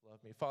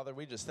love me. Father,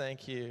 we just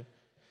thank you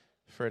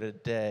for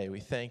today. We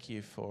thank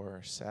you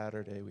for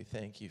Saturday. We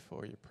thank you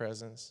for your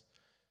presence.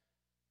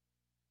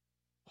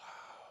 Wow.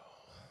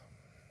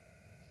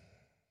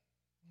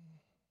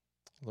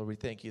 Lord, we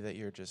thank you that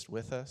you're just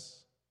with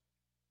us.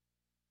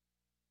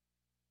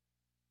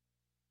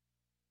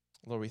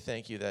 Lord, we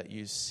thank you that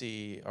you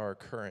see our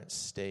current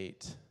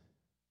state.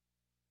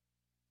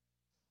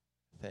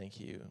 Thank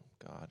you,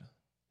 God,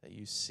 that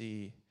you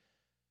see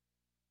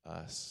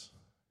us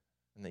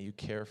and that you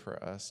care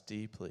for us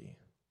deeply.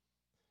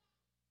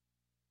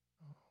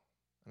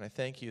 And I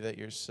thank you that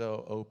you're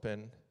so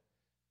open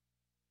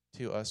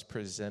to us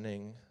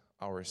presenting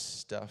our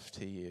stuff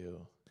to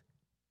you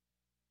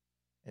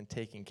and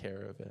taking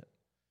care of it.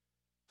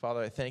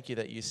 Father, I thank you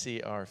that you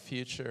see our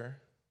future.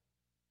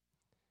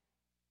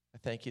 I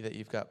thank you that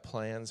you've got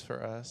plans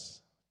for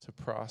us to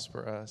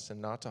prosper us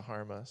and not to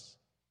harm us.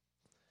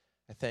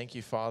 I thank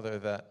you, Father,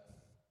 that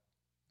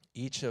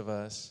each of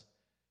us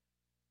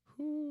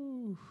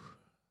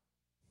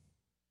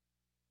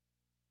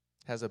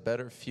has a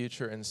better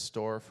future in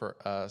store for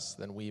us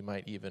than we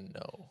might even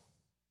know.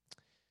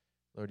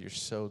 Lord, you're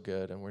so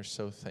good, and we're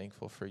so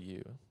thankful for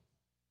you.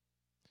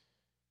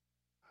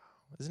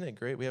 Isn't it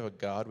great we have a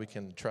God we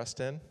can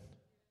trust in?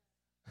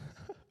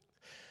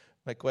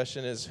 My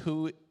question is,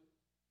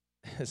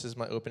 this is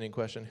my opening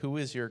question, who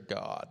is your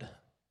God?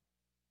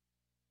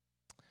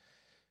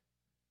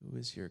 Who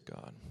is your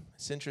God?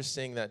 It's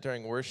interesting that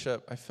during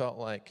worship, I felt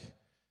like,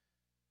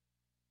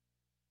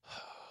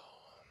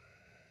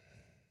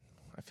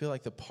 I feel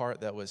like the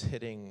part that was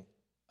hitting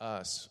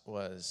us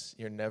was,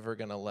 you're never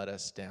going to let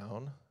us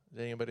down.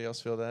 Did anybody else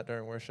feel that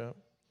during worship?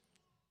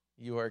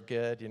 You are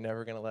good. You're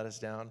never going to let us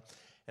down.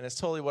 And it's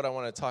totally what I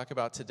want to talk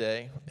about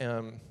today.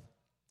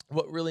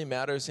 What really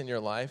matters in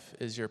your life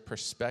is your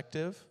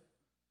perspective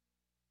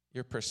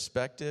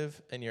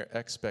and your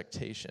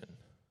expectation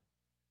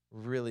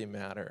really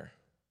matter.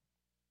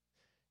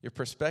 Your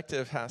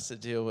perspective has to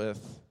deal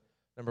with,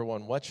 number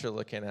one, what you're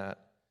looking at,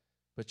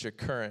 but your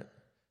current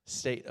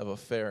state of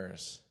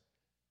affairs.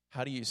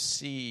 How do you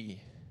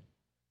see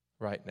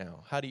right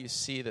now? How do you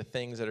see the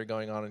things that are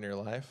going on in your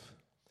life?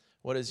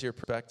 What is your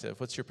perspective?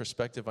 What's your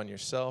perspective on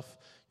yourself,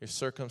 your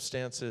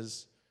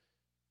circumstances,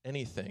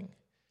 anything?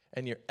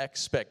 And your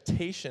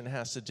expectation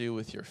has to do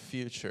with your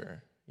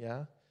future,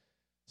 yeah?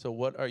 So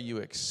what are you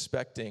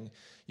expecting?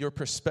 Your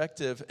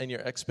perspective and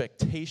your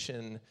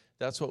expectation,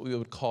 that's what we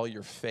would call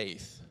your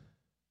faith.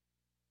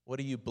 What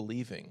are you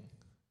believing?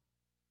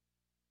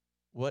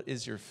 What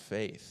is your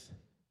faith?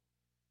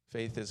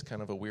 Faith is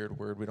kind of a weird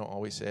word. We don't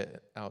always say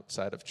it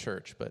outside of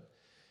church, but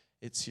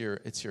it's your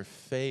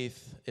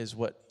faith is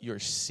what you're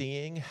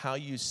seeing, how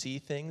you see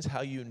things,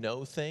 how you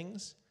know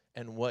things,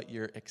 and what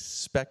you're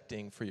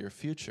expecting for your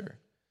future.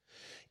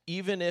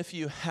 Even if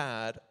you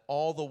had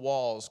all the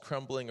walls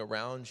crumbling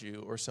around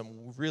you or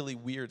some really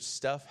weird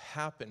stuff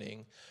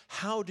happening,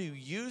 how do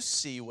you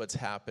see what's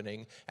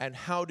happening, and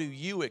how do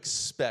you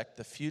expect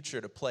the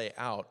future to play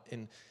out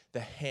in the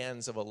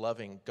hands of a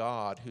loving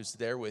God who's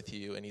there with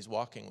you and he's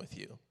walking with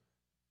you?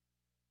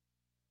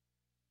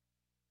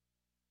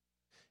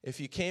 If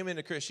you came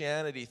into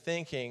Christianity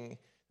thinking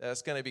that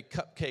it's going to be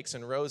cupcakes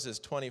and roses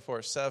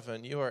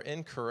 24/7, you are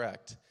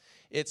incorrect.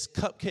 It's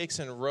cupcakes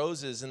and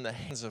roses in the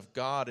hands of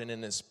God and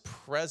in his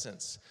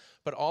presence.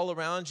 But all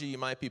around you, you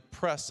might be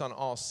pressed on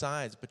all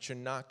sides, but you're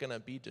not going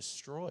to be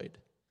destroyed.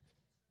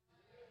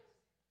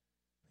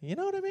 You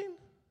know what I mean?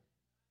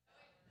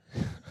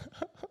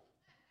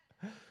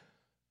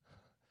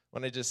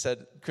 When I just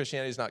said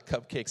Christianity is not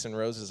cupcakes and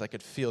roses, I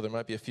could feel there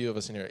might be a few of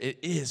us in here. It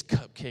is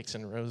cupcakes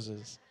and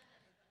roses.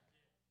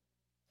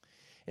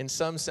 In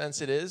some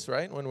sense it is,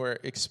 right? When we're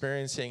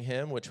experiencing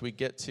him, which we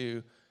get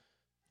to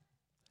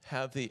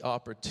have the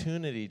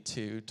opportunity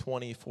to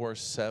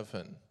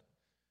 24/7.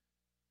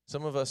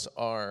 Some of us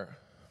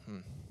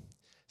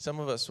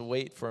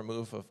wait for a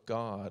move of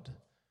God,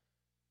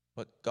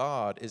 but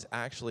God is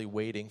actually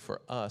waiting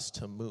for us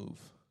to move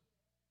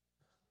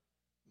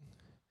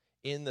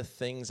in the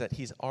things that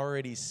he's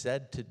already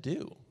said to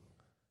do.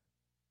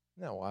 Isn't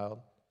that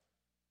wild?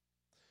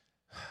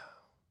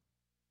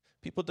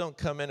 People don't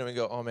come in and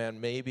go, oh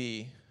man,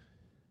 maybe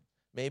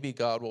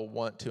God will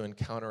want to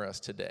encounter us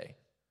today.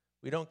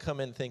 We don't come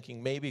in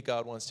thinking maybe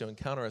God wants to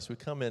encounter us. We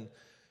come in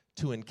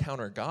to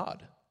encounter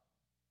God.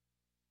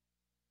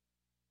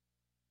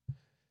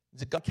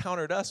 God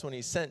encountered us when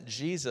he sent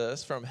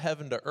Jesus from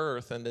heaven to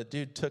earth, and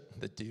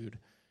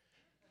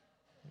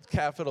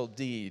capital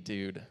D,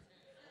 dude,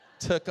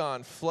 took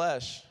on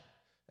flesh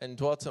and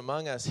dwelt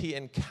among us. He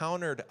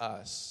encountered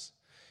us.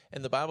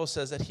 And the Bible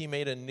says that he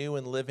made a new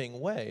and living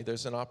way.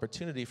 There's an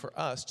opportunity for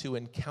us to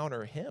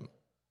encounter him.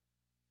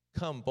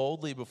 Come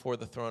boldly before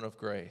the throne of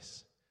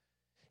grace.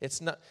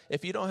 It's not,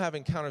 if you don't have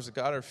encounters with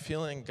God or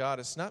feeling God,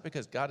 it's not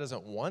because God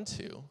doesn't want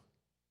to.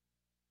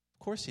 Of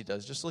course he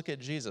does. Just look at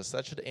Jesus.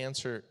 That should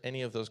answer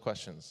any of those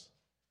questions.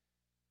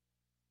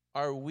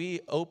 Are we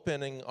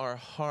opening our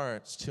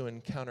hearts to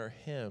encounter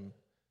him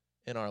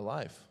in our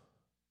life?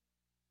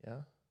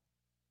 Yeah?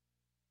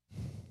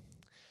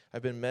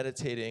 I've been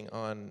meditating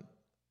on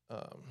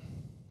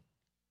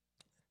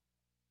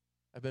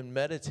I've been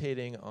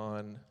meditating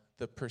on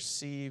the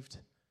perceived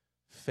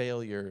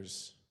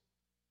failures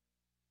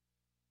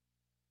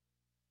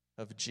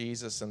of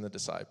Jesus and the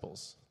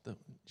disciples. Did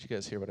you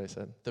guys hear what I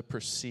said? The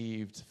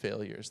perceived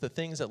failures, the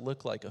things that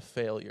look like a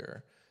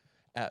failure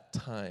at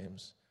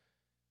times.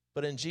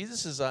 But in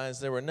Jesus' eyes,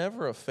 they were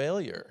never a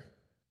failure,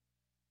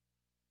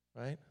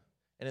 right?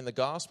 And in the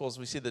Gospels,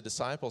 we see the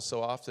disciples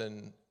so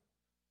often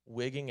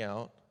wigging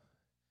out,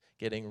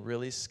 getting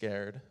really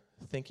scared,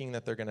 thinking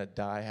that they're going to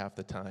die half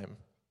the time,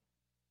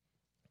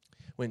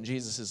 when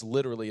Jesus is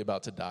literally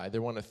about to die. They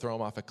want to throw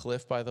him off a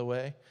cliff, by the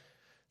way.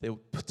 They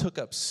took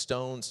up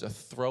stones to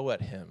throw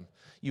at him.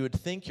 You would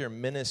think your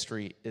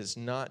ministry is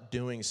not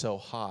doing so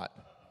hot.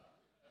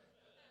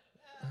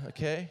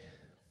 Okay?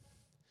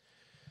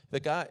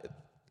 The guy,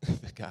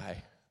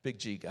 big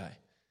G guy.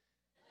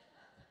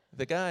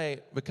 The guy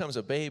becomes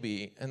a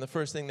baby, and the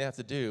first thing they have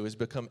to do is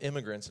become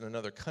immigrants in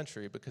another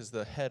country because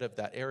the head of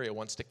that area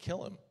wants to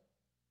kill him.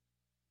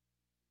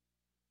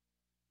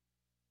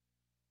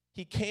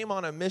 He came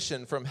on a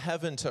mission from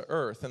heaven to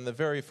earth, and the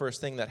very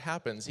first thing that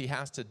happens, he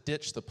has to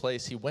ditch the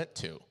place he went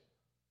to.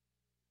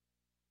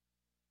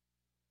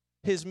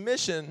 His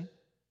mission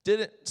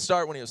didn't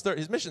start when he was 30.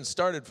 His mission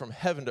started from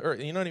heaven to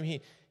earth. You know what I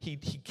mean? He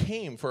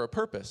came for a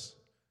purpose.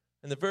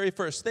 And the very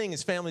first thing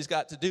his family's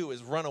got to do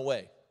is run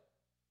away.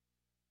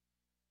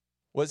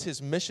 Was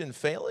his mission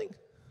failing?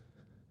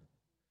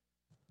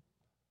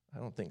 I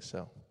don't think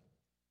so.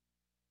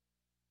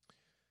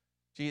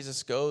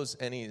 Jesus goes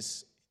and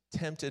he's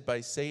tempted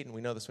by Satan.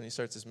 We know this when he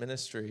starts his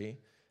ministry,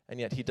 and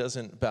yet he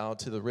doesn't bow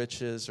to the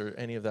riches or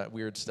any of that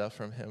weird stuff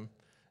from him.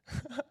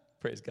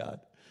 Praise God.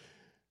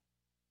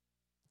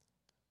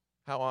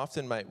 How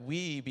often might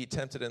we be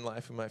tempted in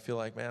life? We might feel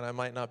like, man, I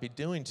might not be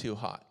doing too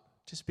hot.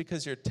 Just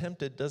because you're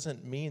tempted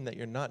doesn't mean that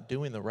you're not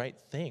doing the right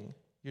thing.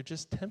 You're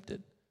just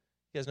tempted.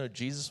 You guys know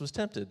Jesus was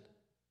tempted.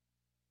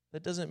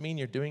 That doesn't mean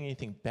you're doing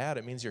anything bad.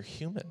 It means you're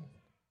human,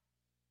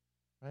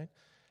 right?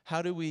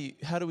 How do we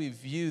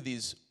view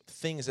these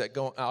things that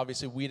go?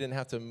 Obviously, we didn't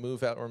have to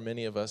move out, or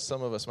many of us.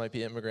 Some of us might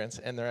be immigrants,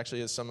 and there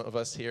actually is some of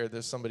us here.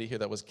 There's somebody here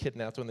that was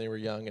kidnapped when they were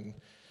young, and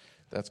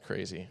that's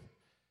crazy.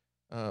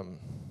 Don't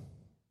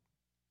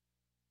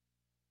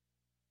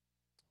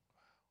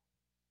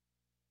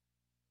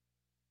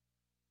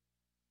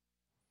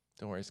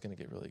worry, it's going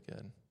to get really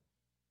good.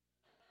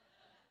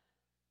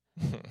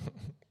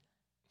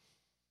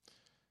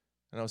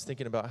 And I was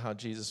thinking about how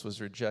Jesus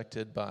was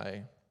rejected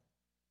by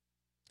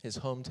his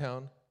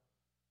hometown.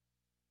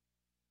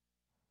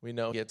 We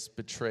know he gets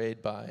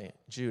betrayed by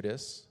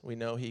Judas. We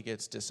know he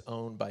gets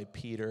disowned by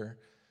Peter.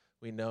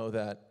 We know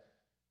that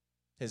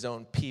his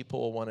own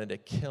people wanted to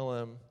kill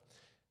him.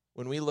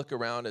 When we look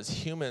around as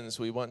humans,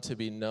 we want to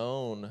be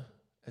known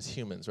as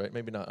humans, right?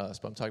 Maybe not us,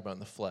 but I'm talking about in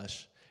the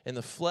flesh. In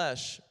the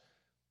flesh,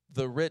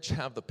 the rich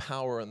have the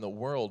power in the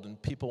world,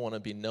 and people want to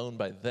be known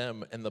by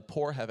them, and the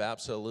poor have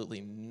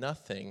absolutely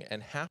nothing,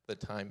 and half the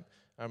time,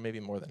 or maybe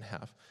more than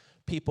half,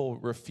 people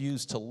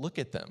refuse to look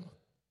at them,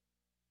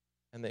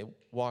 and they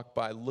walk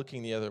by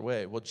looking the other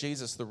way. Well,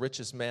 Jesus, the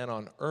richest man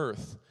on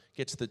earth,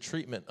 gets the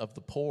treatment of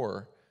the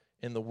poor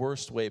in the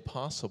worst way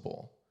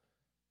possible.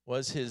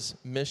 Was his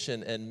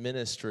mission and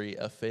ministry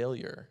a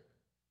failure?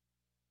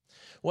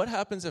 What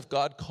happens if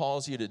God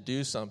calls you to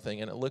do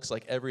something and it looks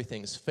like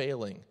everything's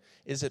failing?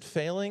 Is it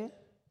failing?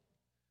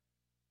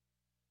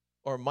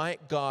 Or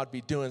might God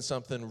be doing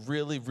something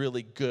really,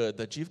 really good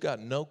that you've got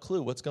no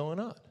clue what's going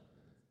on?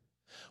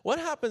 What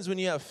happens when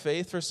you have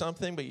faith for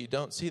something but you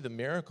don't see the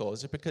miracle?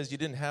 Is it because you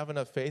didn't have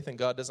enough faith and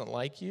God doesn't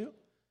like you?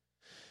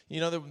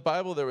 You know, the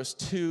Bible, there was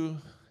two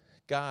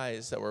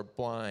guys that were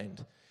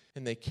blind,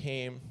 and they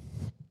came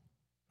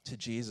to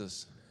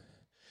Jesus.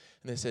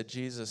 And they said,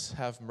 Jesus,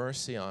 have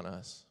mercy on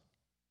us.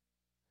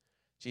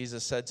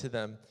 Jesus said to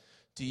them,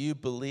 do you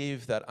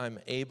believe that I'm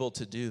able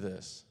to do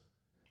this?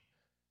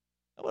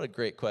 What a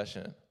great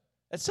question.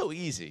 That's so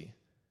easy.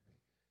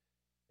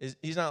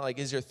 He's not like,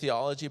 is your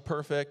theology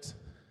perfect?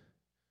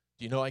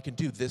 Do you know I can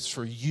do this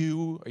for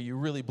you? Are you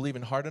really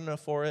believing hard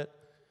enough for it?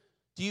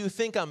 Do you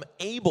think I'm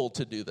able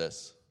to do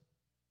this?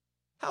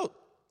 How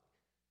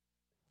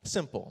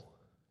simple.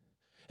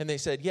 And they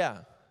said, yeah.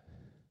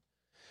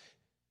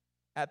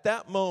 At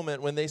that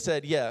moment, when they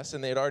said yes,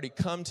 and they had already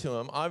come to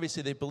him,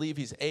 obviously they believe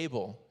he's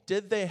able.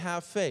 Did they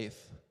have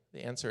faith?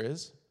 The answer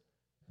is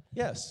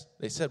yes.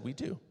 They said, we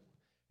do.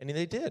 And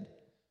they did.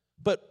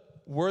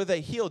 But were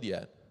they healed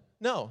yet?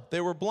 No, they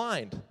were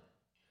blind.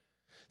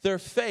 Their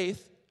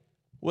faith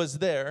was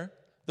there.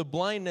 The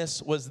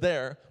blindness was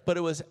there. But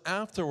it was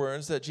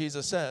afterwards that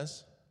Jesus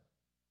says,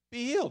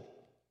 be healed.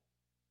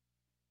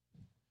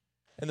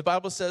 And the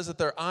Bible says that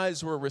their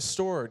eyes were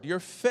restored.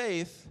 Your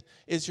faith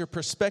is your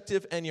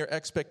perspective and your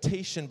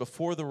expectation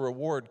before the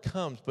reward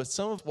comes. But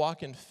some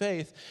walk in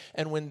faith,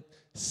 and when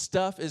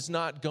stuff is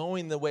not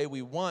going the way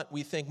we want,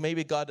 we think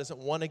maybe God doesn't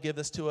want to give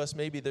this to us.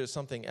 Maybe there's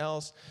something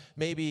else.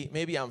 Maybe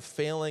I'm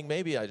failing.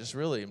 Maybe I just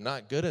really am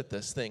not good at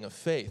this thing of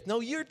faith. No,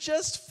 you're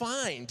just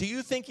fine. Do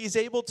you think he's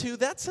able to?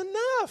 That's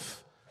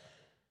enough.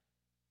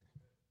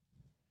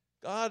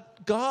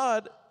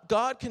 God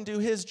can do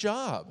his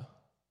job.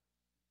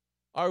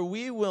 Are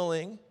we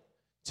willing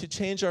to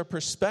change our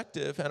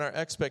perspective and our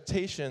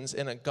expectations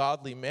in a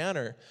godly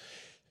manner?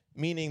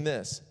 Meaning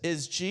this,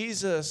 is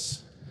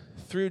Jesus,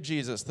 through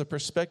Jesus, the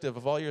perspective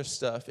of all your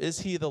stuff,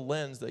 is he the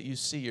lens that you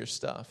see your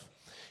stuff?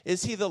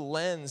 Is he the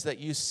lens that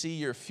you see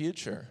your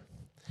future?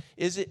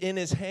 Is it in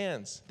his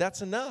hands?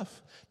 That's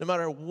enough. No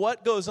matter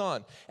what goes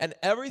on. And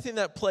everything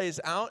that plays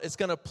out is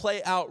going to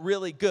play out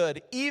really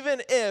good,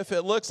 even if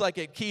it looks like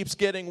it keeps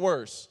getting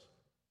worse.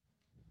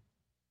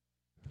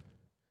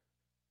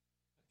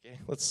 Okay,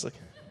 let's look.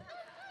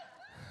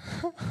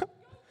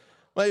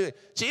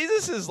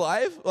 Jesus'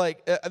 life,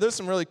 there's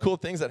some really cool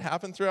things that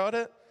happen throughout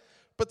it.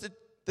 But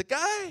the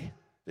guy,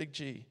 big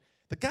G,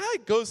 the guy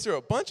goes through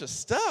a bunch of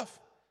stuff.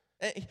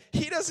 And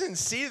he doesn't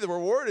see the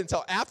reward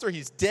until after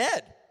he's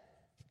dead.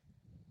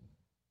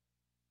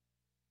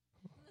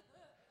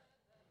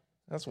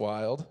 That's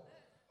wild.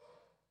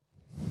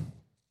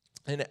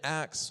 In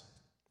Acts,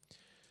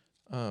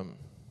 I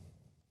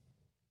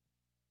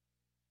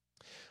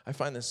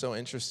find this so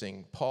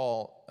interesting.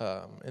 Paul,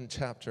 in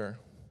chapter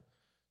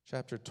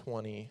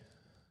 20.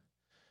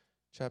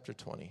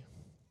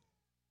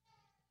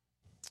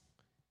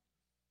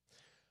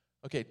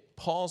 Okay,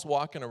 Paul's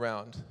walking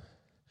around.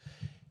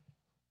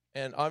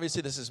 And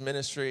obviously this is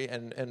ministry,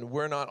 and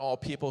we're not all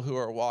people who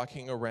are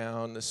walking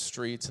around the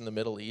streets in the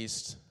Middle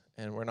East,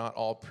 and we're not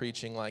all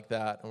preaching like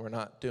that, and we're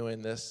not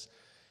doing this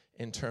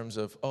in terms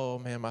of, oh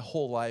man, my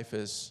whole life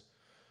is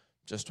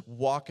just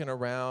walking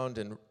around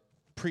and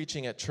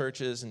preaching at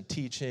churches and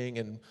teaching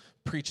and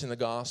preaching the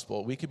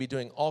gospel. We could be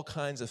doing all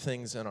kinds of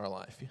things in our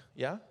life,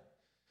 yeah?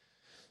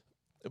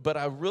 But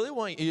I really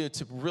want you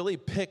to really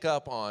pick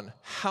up on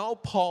how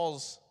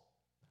Paul's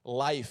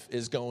life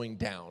is going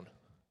down,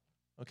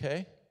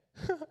 okay?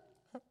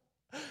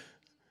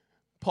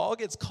 Paul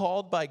gets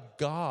called by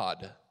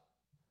God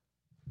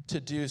to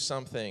do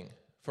something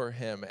for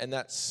him, and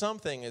that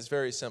something is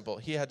very simple.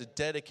 He had to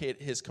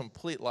dedicate his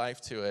complete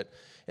life to it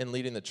in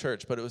leading the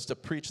church, but it was to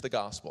preach the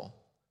gospel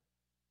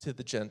to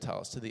the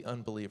Gentiles, to the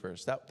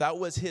unbelievers. That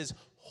was his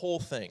whole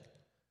thing.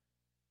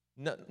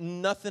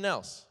 Nothing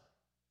else.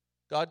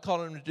 God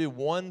called him to do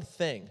one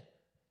thing,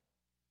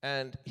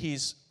 and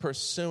he's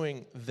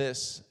pursuing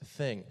this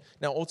thing.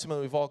 Now,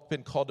 ultimately, we've all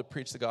been called to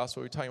preach the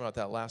gospel. We were talking about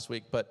that last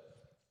week, but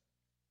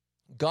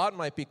God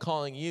might be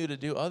calling you to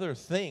do other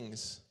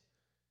things.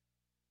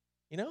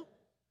 You know,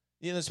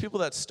 there's people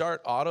that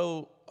start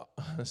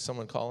is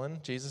someone calling?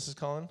 Jesus is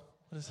calling?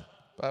 What is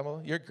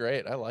Bible? You're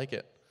great. I like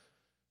it.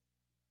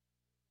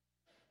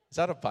 Is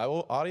that a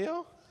Bible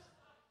audio?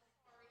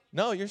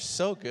 No, you're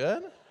so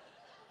good.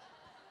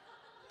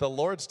 The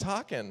Lord's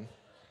talking.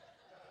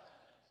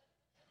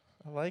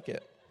 I like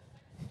it.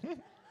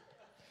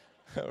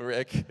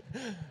 Rick,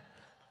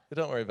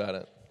 don't worry about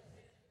it.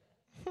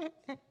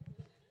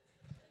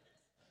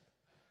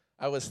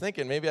 I was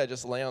thinking maybe I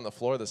just lay on the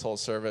floor this whole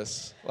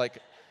service, like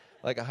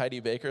a Heidi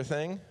Baker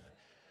thing,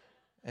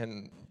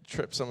 and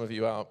trip some of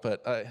you out,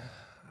 but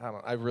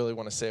I really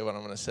want to say what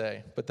I'm going to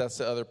say, but that's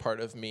the other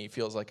part of me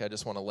feels like I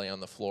just want to lay on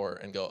the floor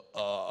and go,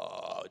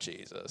 oh,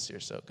 Jesus, you're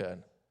so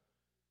good.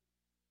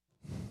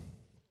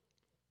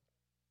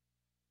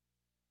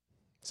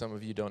 Some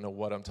of you don't know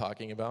what I'm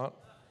talking about,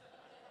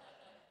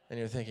 and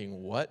you're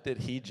thinking, what did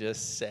he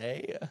just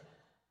say?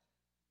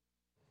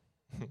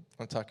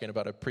 I'm talking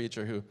about a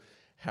preacher who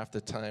half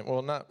the time,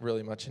 well, not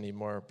really much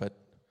anymore, but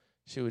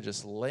she would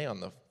just lay on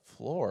the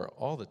floor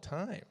all the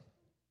time.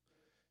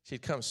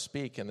 She'd come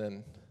speak, and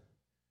then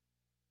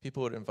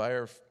people would invite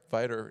her,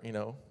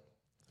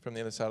 from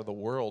the other side of the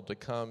world to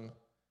come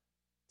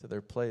to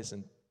their place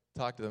and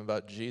talk to them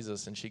about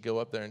Jesus, and she'd go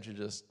up there and she'd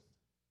just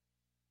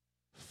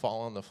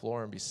fall on the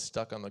floor and be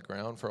stuck on the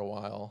ground for a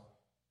while.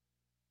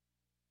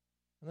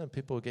 And then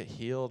people would get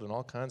healed and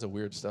all kinds of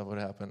weird stuff would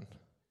happen.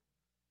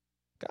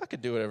 God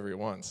could do whatever he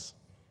wants.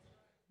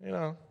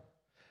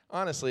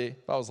 Honestly,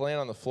 if I was laying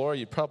on the floor,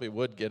 you probably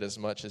would get as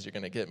much as you're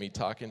going to get me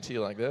talking to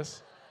you like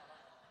this.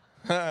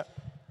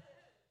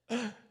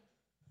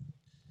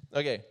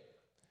 Okay,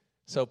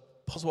 so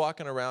Paul's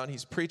walking around.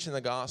 He's preaching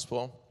the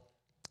gospel.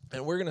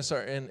 And we're going to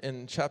start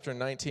in chapter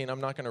 19. I'm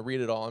not going to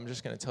read it all. I'm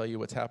just going to tell you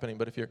what's happening.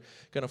 But if you're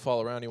going to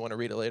follow around, you want to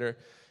read it later,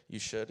 you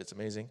should. It's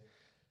amazing.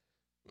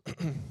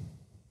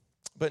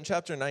 But in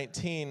chapter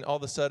 19, all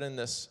of a sudden,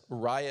 this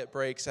riot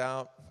breaks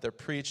out. They're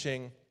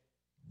preaching.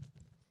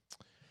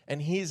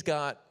 And he's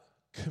got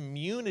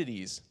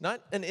communities,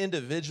 not an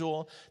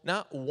individual,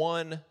 not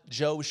one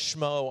Joe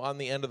Schmo on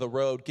the end of the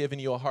road giving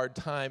you a hard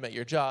time at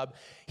your job.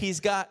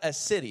 He's got a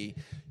city,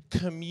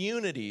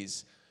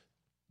 communities,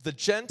 the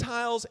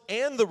Gentiles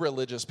and the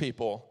religious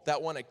people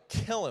that want to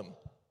kill him.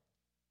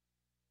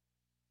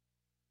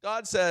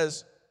 God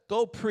says,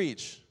 go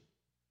preach.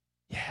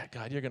 Yeah,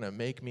 God, you're going to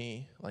make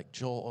me like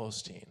Joel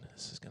Osteen.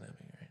 This is going to be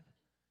great.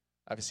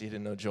 Obviously, he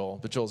didn't know Joel,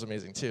 but Joel's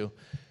amazing too.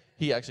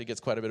 He actually gets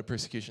quite a bit of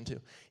persecution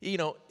too.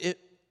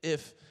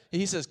 If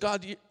he says,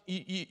 God,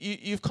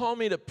 you've called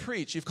me to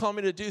preach. You've called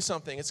me to do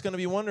something. It's going to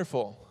be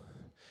wonderful.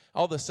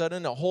 All of a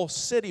sudden, a whole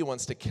city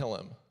wants to kill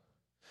him.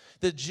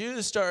 The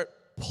Jews start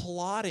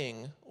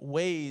plotting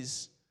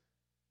ways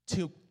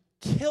to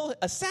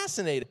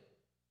assassinate him.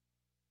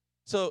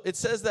 So it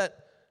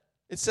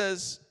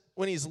says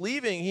when he's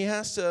leaving, he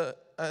has to,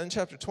 in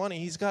chapter 20,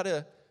 he's got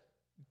to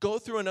go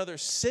through another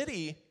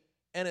city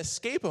and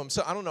escape him.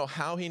 So I don't know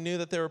how he knew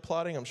that they were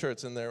plotting. I'm sure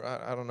it's in there.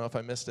 I don't know if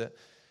I missed it.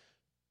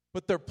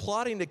 But they're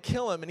plotting to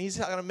kill him, and he's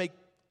got to make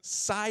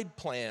side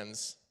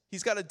plans.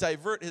 He's got to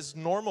divert his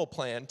normal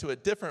plan to a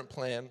different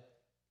plan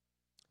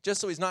just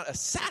so he's not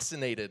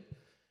assassinated.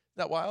 Is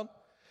that wild?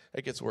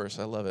 It gets worse.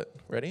 I love it.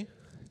 Ready?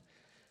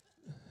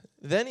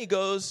 Then he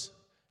goes,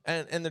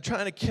 and they're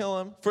trying to kill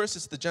him. First,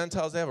 it's the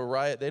Gentiles. They have a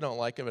riot. They don't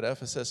like him at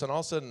Ephesus. And all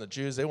of a sudden, the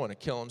Jews, they want to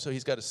kill him, so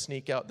he's got to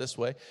sneak out this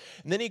way.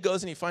 And then he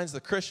goes and he finds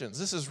the Christians.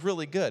 This is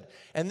really good.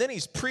 And then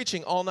he's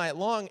preaching all night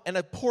long, and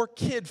a poor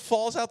kid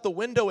falls out the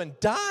window and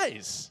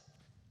dies.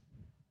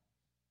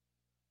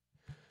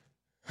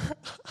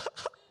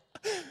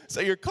 So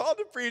you're called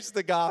to preach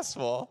the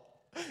gospel.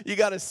 You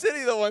got a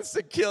city that wants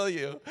to kill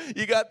you.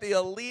 You got the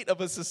elite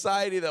of a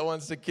society that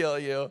wants to kill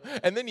you.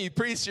 And then you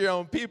preach to your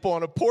own people,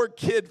 and a poor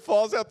kid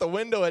falls out the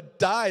window and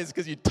dies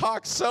because you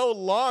talked so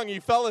long he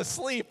fell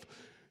asleep.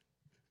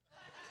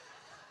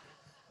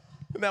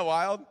 Isn't that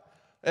wild?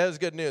 That was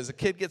good news. The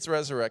kid gets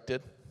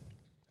resurrected.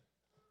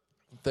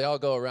 They all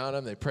go around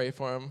him. They pray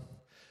for him.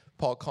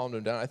 Paul calmed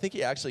him down. I think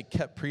he actually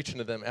kept preaching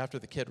to them after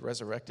the kid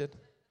resurrected.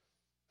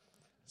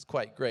 It's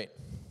quite great.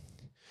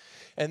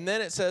 And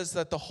then it says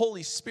that the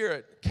Holy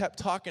Spirit kept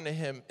talking to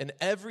him in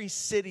every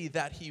city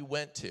that he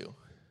went to.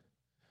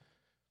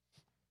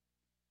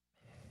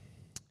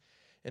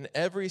 In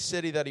every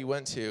city that he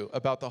went to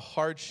about the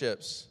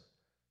hardships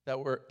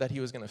that he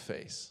was going to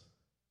face.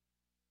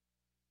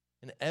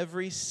 In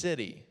every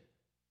city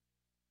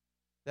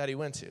that he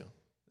went to,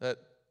 that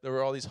there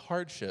were all these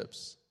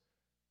hardships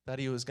that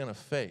he was going to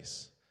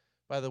face.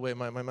 By the way,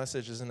 my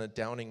message isn't a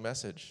downing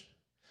message.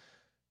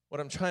 What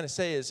I'm trying to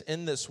say is,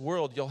 in this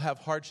world, you'll have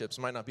hardships.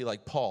 It might not be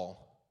like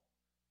Paul.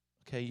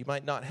 Okay, you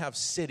might not have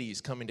cities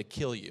coming to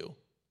kill you.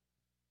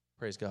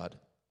 Praise God.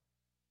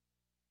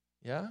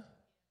 Yeah?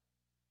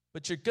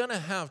 But you're going to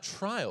have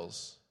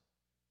trials.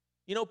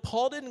 You know,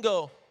 Paul didn't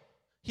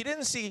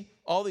see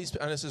all these,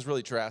 and this is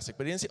really drastic,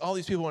 but he didn't see all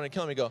these people want to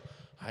kill him. He go,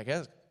 I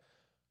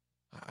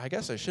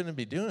guess I shouldn't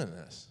be doing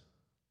this.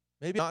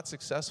 Maybe I'm not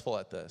successful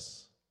at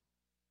this.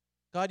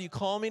 God, you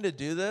call me to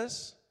do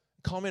this?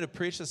 Call me to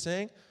preach this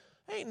thing?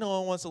 Ain't no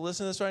one wants to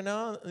listen to this right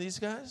now, these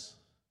guys.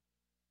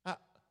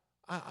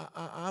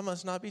 I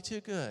must not be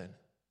too good.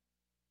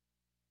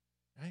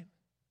 Right?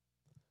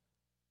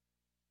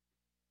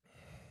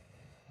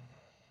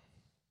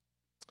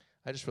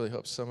 I just really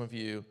hope some of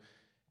you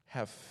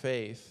have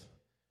faith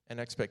and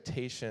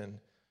expectation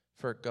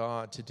for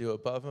God to do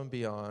above and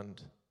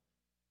beyond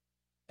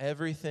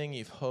everything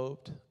you've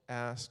hoped,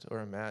 asked,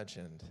 or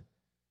imagined,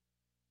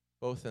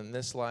 both in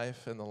this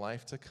life and the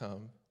life to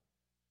come.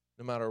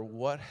 No matter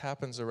what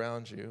happens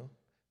around you,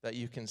 that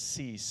you can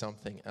see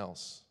something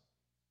else.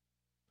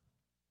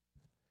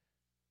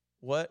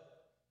 What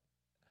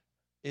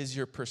is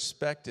your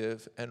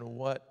perspective and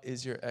what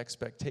is your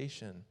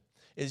expectation?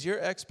 Is your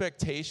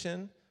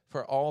expectation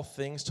for all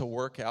things to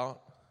work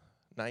out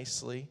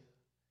nicely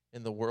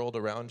in the world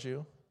around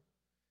you?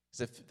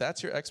 Because if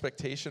that's your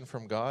expectation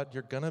from God,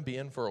 you're going to be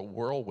in for a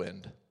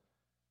whirlwind.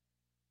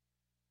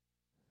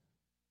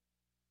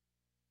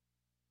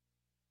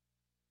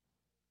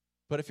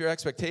 But if your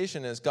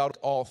expectation is, God,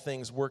 all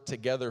things work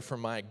together for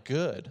my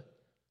good,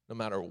 no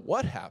matter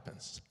what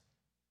happens,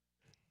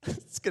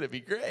 it's going to be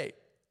great.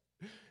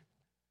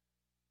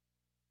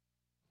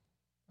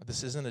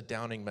 This isn't a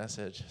downing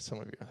message. Some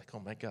of you are like, oh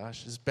my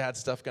gosh, is bad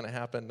stuff going to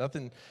happen?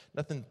 Nothing.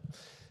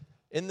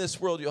 In this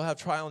world, you'll have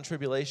trial and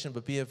tribulation,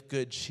 but be of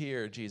good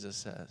cheer, Jesus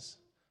says.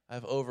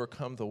 I've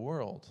overcome the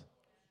world.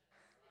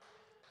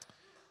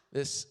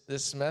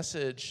 This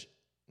message,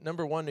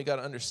 number one, you got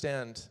to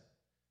understand,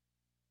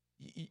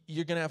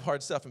 you're going to have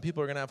hard stuff, and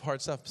people are going to have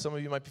hard stuff. Some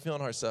of you might be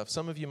feeling hard stuff.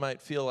 Some of you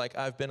might feel like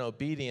I've been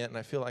obedient, and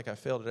I feel like I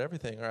failed at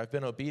everything, or I've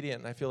been obedient,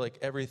 and I feel like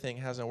everything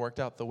hasn't worked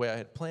out the way I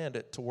had planned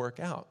it to work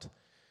out.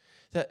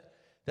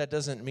 That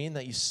doesn't mean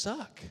that you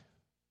suck.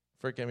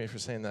 Forgive me for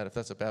saying that, if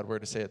that's a bad word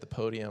to say at the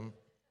podium,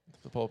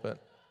 the pulpit.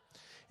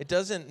 It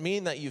doesn't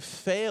mean that you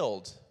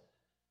failed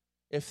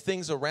if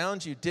things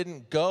around you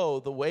didn't go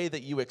the way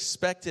that you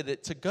expected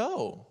it to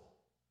go.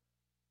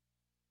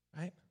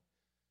 Right?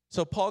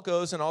 So Paul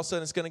goes, and all of a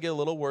sudden it's going to get a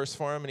little worse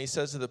for him, and he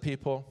says to the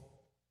people,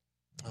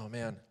 oh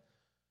man,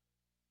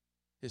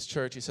 his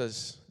church, he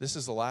says, this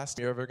is the last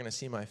time you're ever going to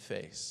see my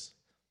face.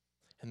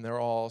 And they're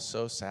all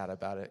so sad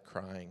about it,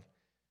 crying.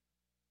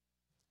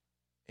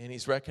 And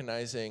he's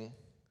recognizing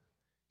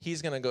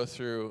he's going to go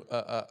through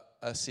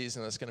a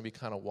season that's going to be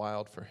kind of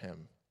wild for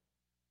him.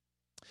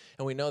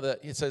 And we know that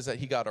it says that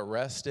he got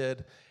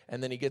arrested,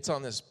 and then he gets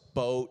on this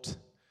boat.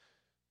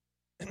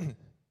 And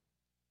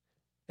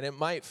it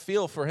might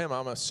feel for him,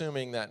 I'm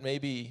assuming, that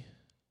maybe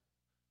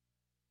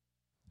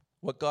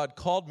what God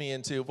called me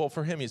into, well,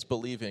 for him he's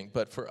believing,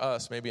 but for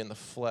us, maybe in the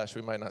flesh,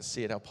 we might not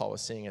see it how Paul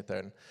was seeing it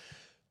there.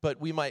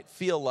 But we might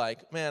feel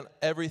like, man,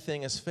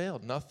 everything has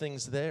failed.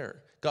 Nothing's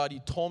there. God, you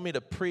told me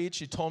to preach,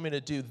 you told me to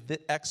do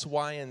X,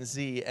 Y, and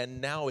Z, and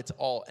now it's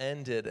all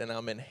ended and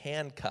I'm in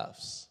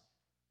handcuffs.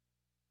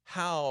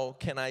 How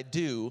can I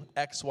do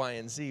X, Y,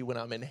 and Z when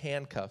I'm in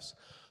handcuffs?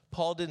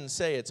 Paul didn't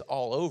say it's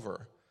all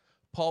over.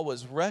 Paul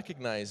was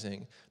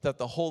recognizing that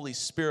the Holy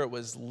Spirit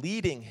was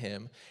leading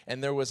him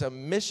and there was a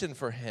mission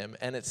for him,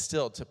 and it's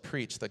still to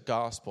preach the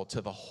gospel to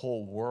the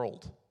whole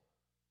world.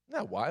 Isn't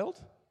that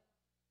wild?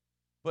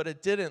 But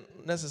it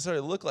didn't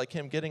necessarily look like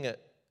him getting it.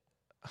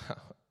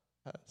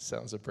 That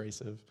sounds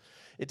abrasive.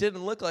 It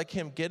didn't look like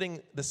him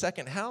getting the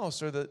second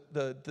house or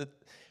that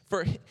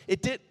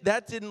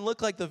didn't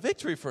look like the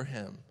victory for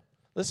him.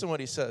 Listen what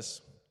he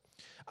says.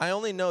 I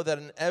only know that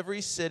in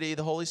every city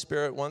the Holy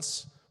Spirit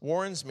once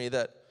warns me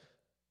that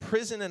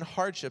prison and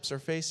hardships are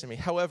facing me.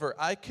 However,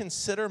 I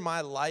consider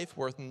my life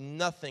worth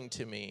nothing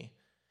to me,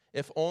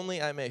 if only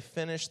I may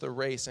finish the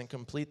race and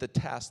complete the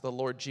task the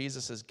Lord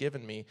Jesus has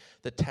given me,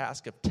 the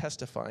task of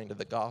testifying to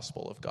the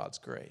gospel of God's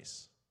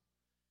grace.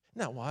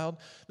 Isn't that wild?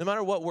 No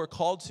matter what we're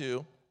called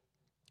to,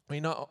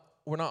 we're not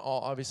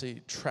all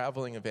obviously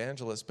traveling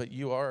evangelists, but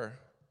you are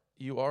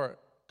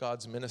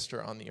God's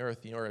minister on the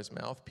earth. You are his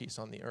mouthpiece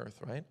on the earth,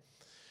 right?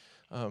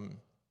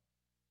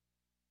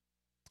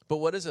 But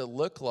what does it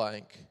look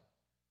like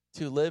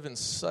to live in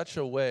such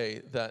a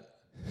way that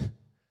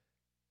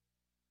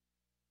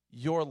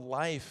your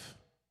life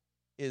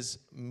is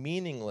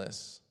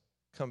meaningless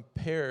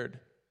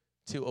compared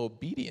to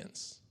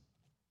obedience?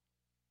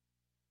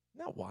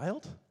 Isn't that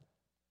wild?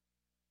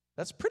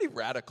 That's pretty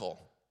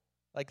radical.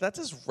 Like, that's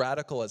as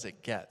radical as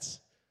it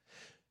gets.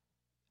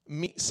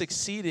 Me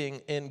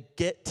succeeding in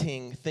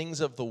getting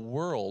things of the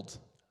world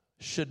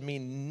should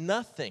mean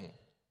nothing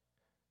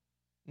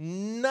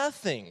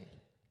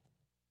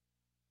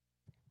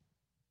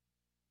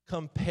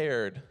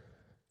compared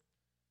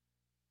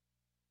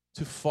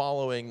to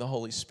following the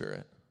Holy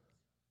Spirit.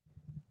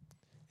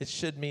 It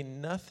should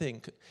mean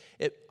nothing.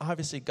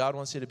 Obviously, God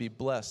wants you to be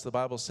blessed. The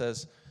Bible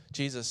says,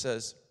 Jesus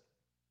says,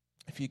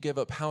 if you give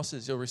up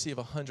houses, you'll receive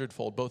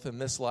 100-fold, both in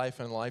this life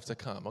and life to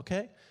come,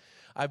 okay?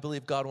 I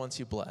believe God wants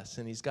you blessed,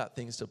 and he's got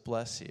things to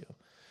bless you.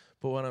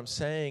 But what I'm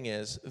saying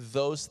is,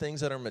 those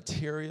things that are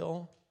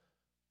material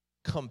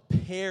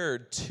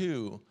compared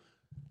to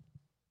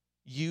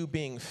you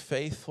being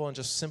faithful and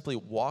just simply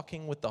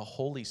walking with the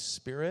Holy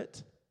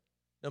Spirit,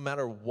 no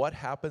matter what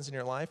happens in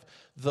your life,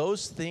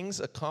 those things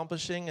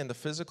accomplishing in the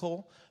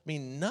physical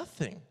mean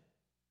nothing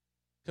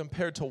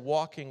compared to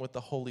walking with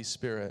the Holy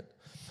Spirit.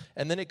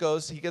 And then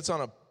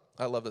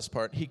I love this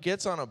part. He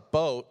gets on a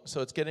boat,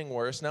 so it's getting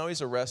worse. Now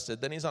he's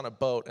arrested. Then he's on a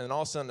boat, and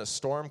all of a sudden a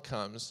storm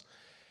comes.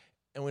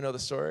 And we know the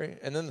story.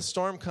 And then the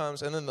storm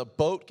comes, and then the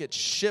boat gets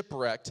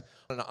shipwrecked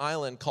on an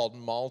island called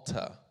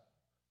Malta.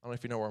 I don't know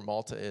if you know where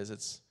Malta is.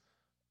 It's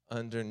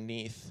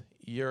underneath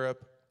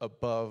Europe,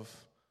 above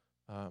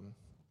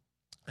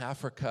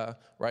Africa,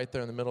 right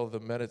there in the middle of the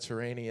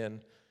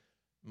Mediterranean.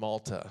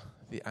 Malta,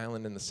 the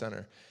island in the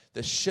center.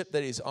 The ship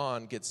that he's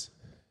on gets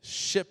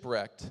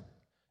shipwrecked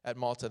at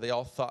Malta. They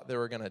all thought they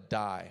were going to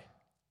die.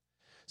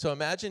 So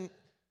imagine,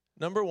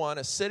 number one,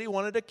 a city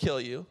wanted to kill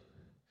you.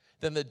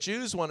 Then the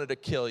Jews wanted to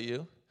kill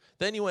you.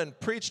 Then you went and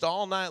preached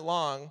all night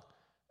long,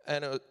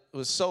 and it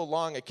was so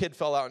long a kid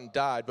fell out and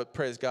died, but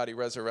praise God, he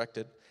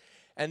resurrected.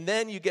 And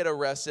then you get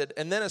arrested,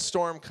 and then a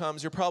storm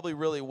comes. You're probably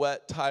really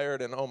wet,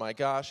 tired, and oh my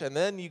gosh. And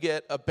then you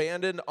get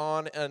abandoned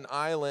on an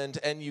island,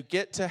 and you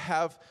get to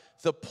have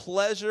the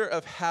pleasure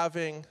of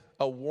having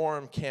a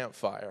warm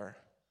campfire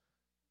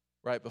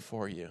right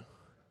before you.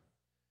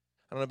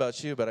 I don't know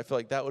about you, but I feel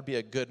like that would be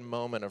a good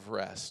moment of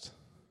rest.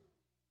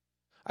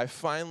 I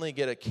finally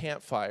get a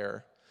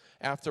campfire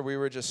after we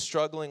were just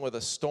struggling with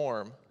a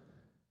storm.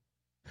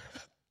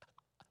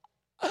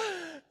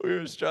 We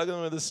were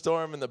struggling with a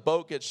storm, and the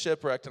boat gets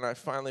shipwrecked, and I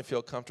finally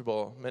feel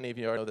comfortable. Many of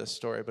you already know this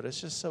story, but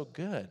it's just so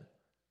good.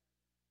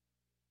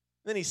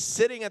 Then he's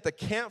sitting at the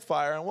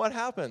campfire, and what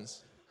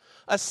happens?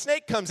 A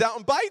snake comes out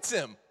and bites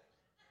him.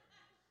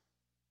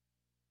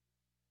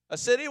 The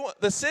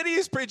city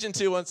he's preaching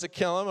to wants to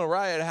kill him. A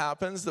riot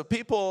happens. The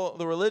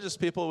religious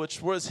people,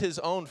 which was his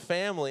own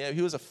family,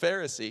 he was a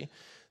Pharisee,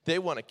 they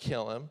want to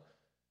kill him.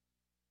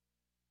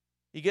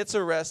 He gets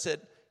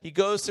arrested. He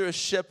goes through a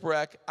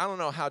shipwreck. I don't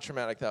know how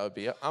traumatic that would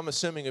be. I'm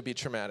assuming it would be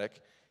traumatic.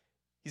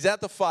 He's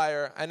at the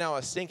fire, and now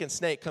a stinking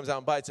snake comes out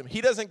and bites him.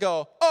 He doesn't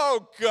go,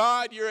 "Oh,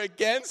 God, you're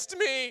against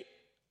me.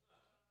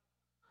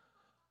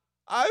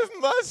 I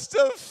must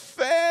have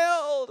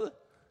failed."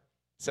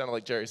 Sounded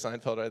like Jerry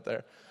Seinfeld right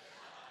there.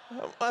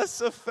 I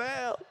must have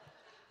failed.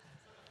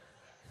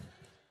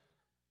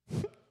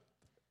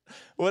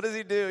 What does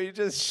he do? He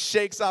just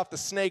shakes off the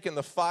snake in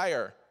the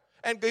fire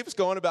and keeps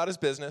going about his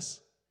business.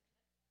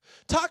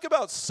 Talk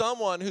about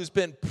someone who's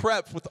been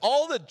prepped with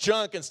all the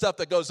junk and stuff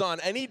that goes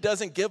on, and he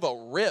doesn't give a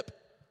rip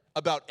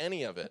about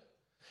any of it.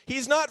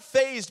 He's not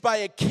fazed by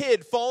a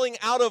kid falling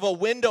out of a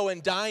window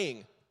and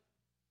dying.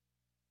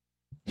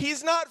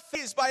 He's not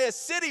fazed by a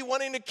city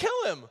wanting to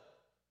kill him.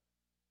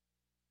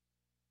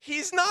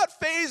 He's not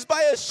fazed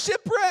by a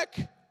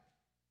shipwreck.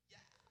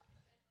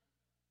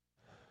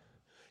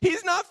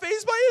 He's not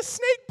fazed by a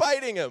snake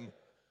biting him.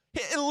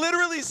 It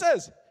literally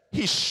says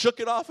he shook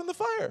it off in the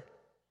fire.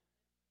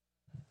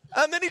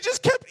 And then he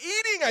just kept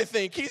eating, I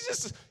think. He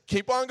just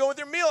keep on going with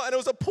their meal, and it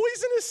was a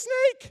poisonous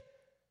snake.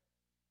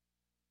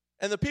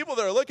 And the people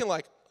that are looking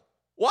like,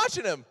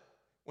 watching him,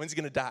 when's he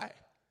going to die?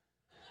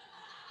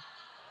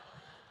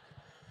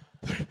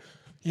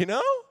 You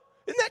know?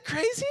 Isn't that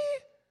crazy?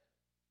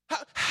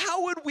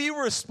 How would we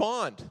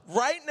respond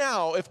right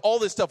now if all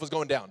this stuff was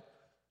going down?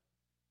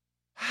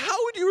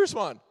 How would you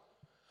respond?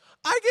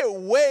 I get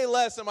way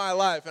less in my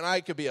life, and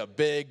I could be a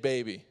big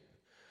baby.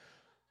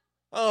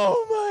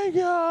 Oh, my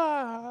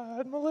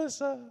God,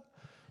 Melissa.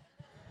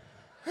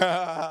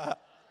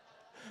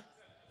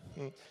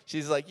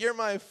 She's like, you're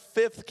my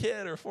fifth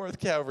kid or fourth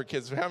kid. However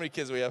kids, how many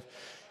kids we have?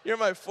 You're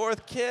my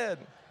fourth kid.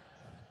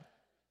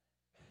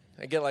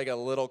 I get like a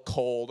little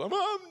cold. I'm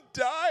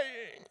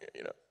dying.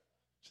 You know,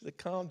 she's like,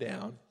 calm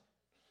down.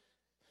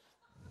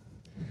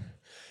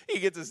 He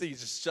gets his thing, he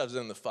just shoves it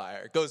in the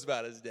fire, goes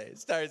about his day,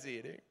 starts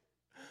eating.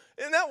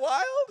 Isn't that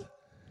wild?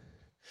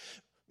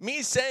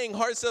 Me saying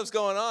hard stuff's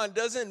going on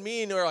doesn't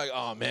mean we're like,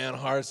 oh man,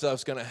 hard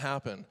stuff's going to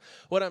happen.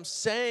 What I'm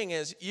saying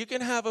is you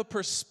can have a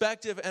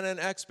perspective and an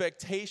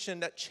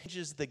expectation that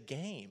changes the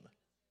game.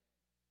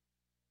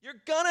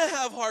 You're going to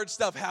have hard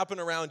stuff happen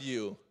around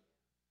you.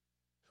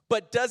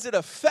 But does it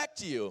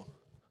affect you?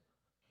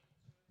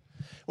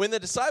 When the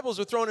disciples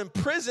were thrown in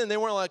prison, they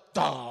weren't like,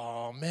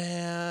 oh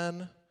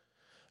man,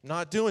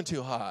 not doing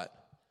too hot.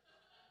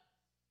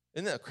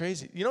 Isn't that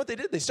crazy? You know what they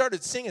did? They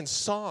started singing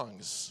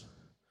songs.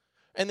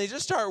 And they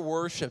just started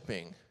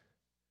worshiping.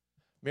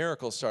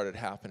 Miracles started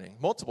happening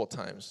multiple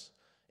times.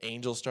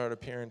 Angels started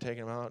appearing,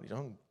 taking them out. You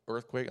know,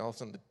 earthquake, all of a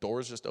sudden the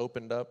doors just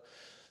opened up.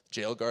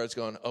 Jail guards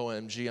going,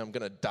 OMG, I'm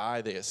going to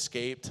die. They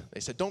escaped. They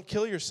said, don't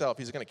kill yourself.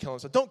 He's going to kill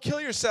himself. Don't kill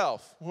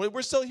yourself.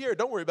 We're still here.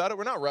 Don't worry about it.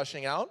 We're not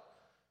rushing out.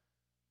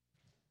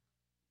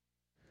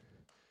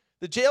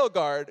 The jail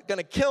guard going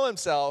to kill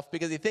himself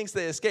because he thinks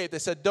they escaped. They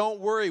said, don't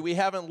worry. We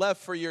haven't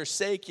left for your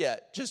sake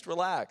yet. Just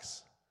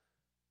relax.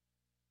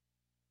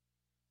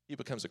 He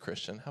becomes a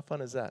Christian. How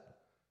fun is that?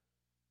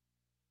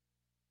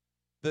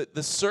 If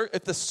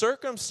the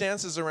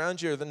circumstances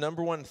around you are the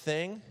number one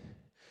thing,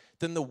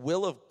 then the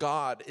will of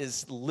God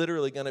is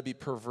literally going to be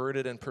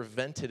perverted and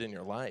prevented in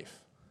your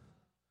life.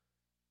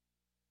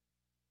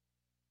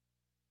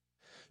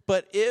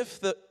 But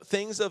if the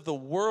things of the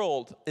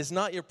world is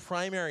not your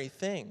primary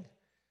thing,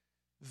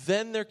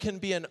 then there can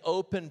be an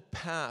open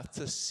path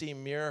to see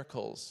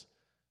miracles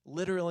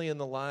literally in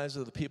the lives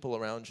of the people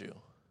around you.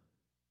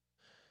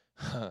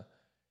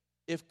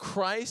 If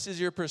Christ is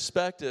your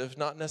perspective,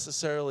 not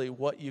necessarily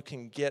what you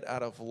can get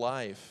out of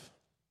life,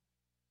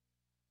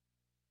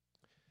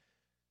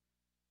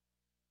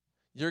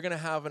 you're going to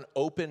have an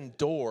open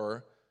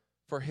door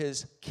for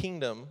his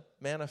kingdom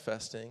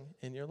manifesting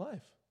in your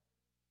life.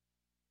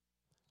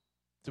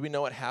 Do we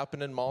know what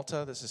happened in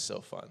Malta? This is so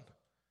fun.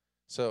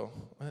 So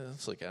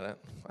let's look at it.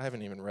 I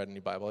haven't even read any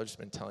Bible. I've just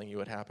been telling you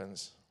what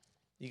happens.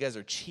 You guys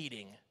are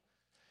cheating.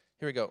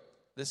 Here we go.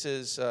 This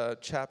is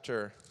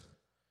chapter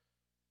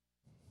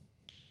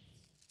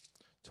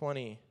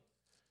 20.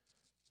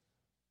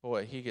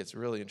 Boy, he gets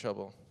really in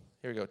trouble.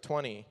 Here we go.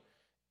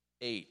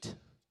 28.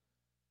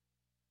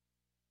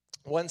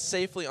 Once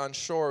safely on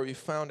shore, we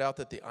found out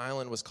that the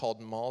island was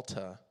called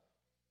Malta.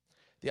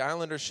 The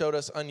islanders showed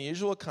us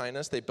unusual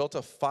kindness. They built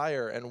a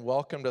fire and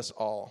welcomed us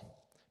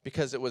all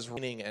because it was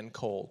raining and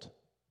cold.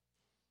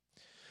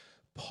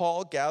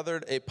 Paul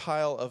gathered a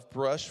pile of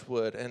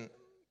brushwood and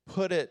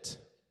put it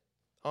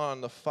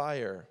on the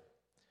fire.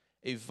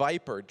 A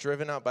viper,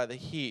 driven out by the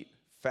heat,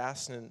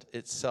 fastened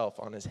itself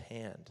on his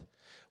hand.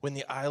 When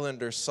the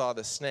islanders saw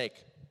the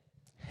snake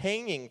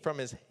hanging from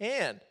his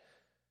hand,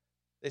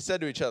 they said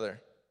to each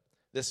other,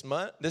 this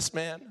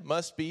man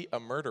must be a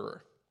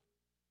murderer.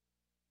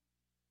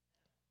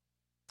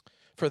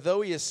 For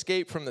though he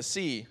escaped from the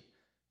sea,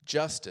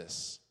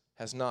 justice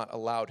has not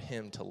allowed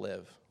him to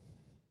live.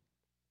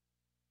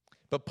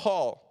 But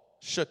Paul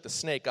shook the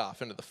snake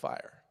off into the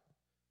fire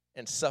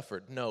and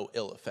suffered no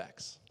ill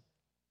effects.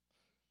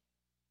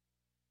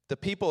 The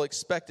people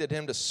expected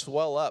him to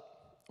swell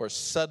up or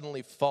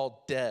suddenly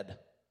fall dead.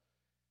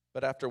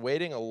 But after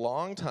waiting a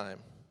long time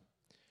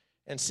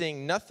and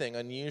seeing nothing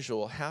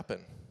unusual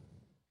happen,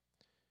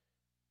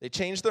 they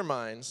changed their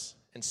minds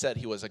and said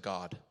he was a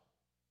god.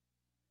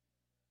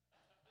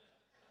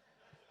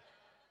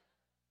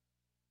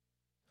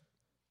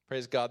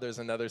 Praise God, there's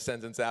another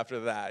sentence after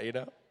that, you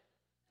know?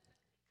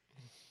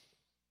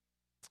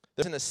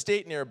 There's an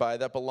estate nearby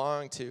that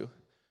belonged to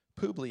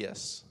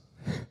Publius,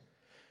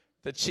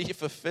 the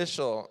chief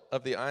official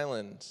of the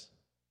island.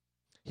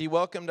 He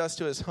welcomed us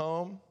to his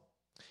home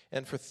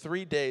and for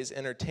 3 days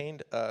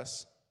entertained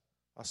us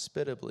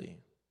hospitably.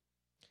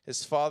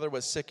 His father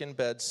was sick in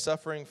bed,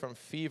 suffering from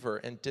fever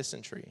and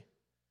dysentery.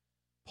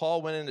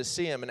 Paul went in to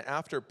see him and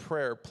after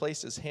prayer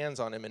placed his hands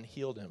on him and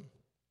healed him.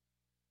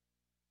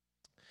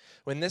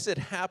 When this had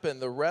happened,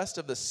 the rest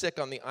of the sick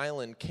on the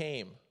island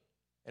came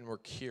and were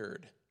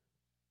cured.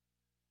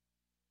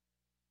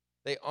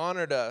 They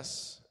honored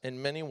us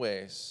in many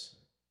ways.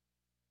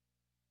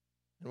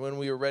 And when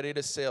we were ready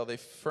to sail, they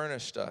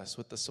furnished us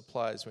with the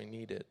supplies we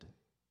needed.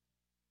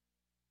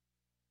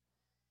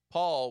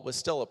 Paul was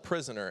still a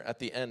prisoner at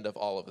the end of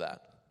all of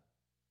that.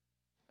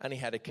 And he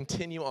had to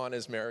continue on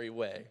his merry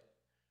way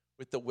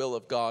with the will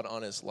of God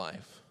on his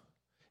life.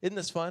 Isn't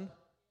this fun?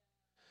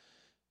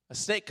 A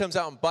snake comes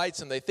out and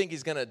bites him. They think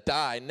he's going to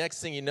die.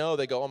 Next thing you know,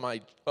 they go, oh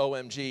my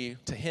OMG,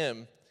 to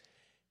him.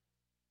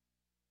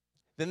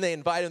 Then they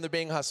invite him to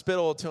being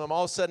hospitable to him.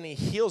 All of a sudden, he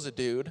heals a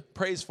dude,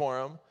 prays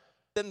for him.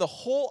 Then the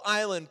whole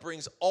island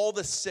brings all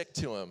the sick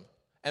to him,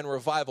 and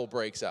revival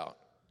breaks out.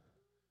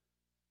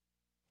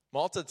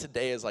 Malta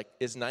today is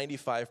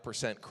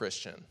 95%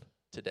 Christian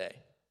today.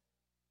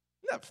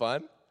 Isn't that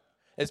fun?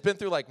 It's been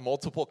through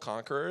multiple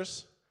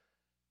conquerors,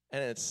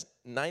 and it's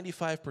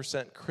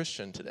 95%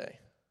 Christian today.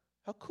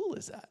 How cool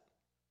is that?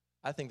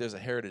 I think there's a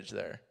heritage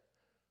there.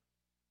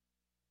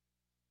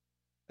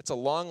 It's a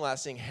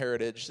long-lasting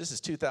heritage. This is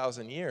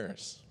 2,000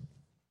 years.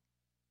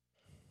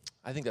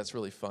 I think that's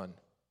really fun.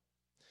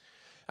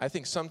 I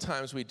think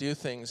sometimes we do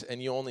things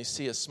and you only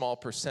see a small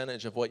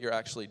percentage of what you're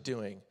actually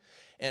doing.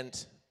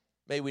 And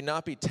may we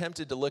not be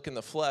tempted to look in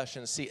the flesh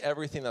and see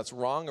everything that's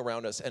wrong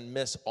around us and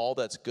miss all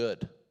that's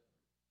good.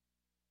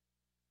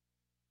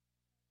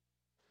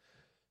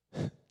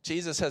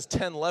 Jesus has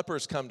 10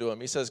 lepers come to him.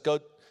 He says, go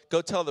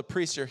tell the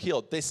priest you're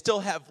healed. They still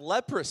have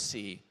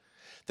leprosy.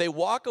 They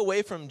walk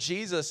away from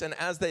Jesus, and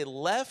as they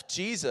left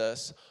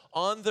Jesus,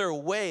 on their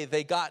way,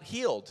 they got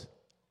healed.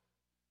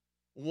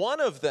 One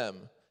of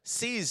them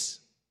sees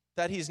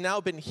that he's now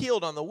been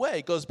healed on the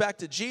way, goes back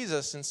to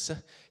Jesus and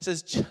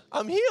says,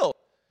 I'm healed.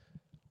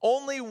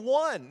 Only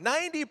one.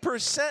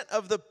 90%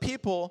 of the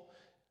people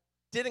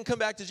didn't come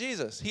back to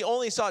Jesus. He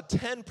only saw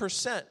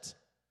 10%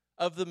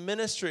 of the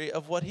ministry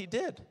of what he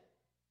did.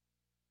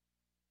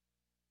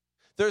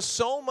 There's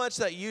so much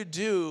that you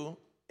do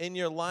in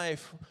your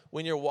life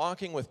when you're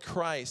walking with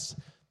Christ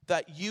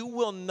that you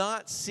will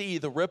not see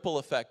the ripple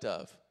effect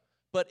of,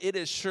 but it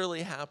is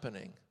surely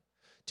happening.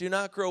 Do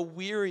not grow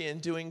weary in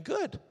doing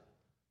good.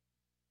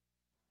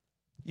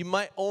 You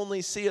might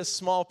only see a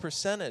small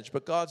percentage,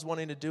 but God's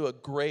wanting to do a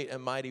great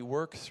and mighty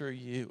work through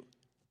you.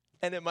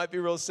 And it might be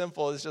real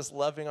simple. It's just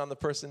loving on the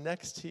person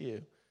next to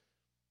you.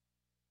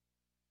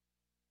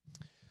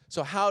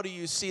 So how do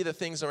you see the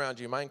things around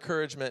you? My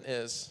encouragement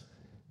is,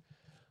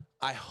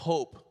 I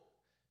hope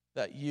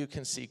that you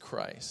can see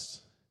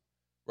Christ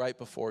right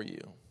before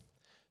you.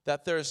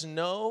 That there's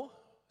no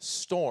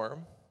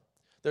storm,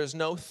 there's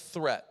no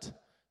threat,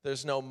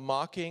 there's no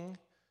mocking,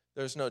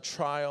 there's no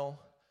trial,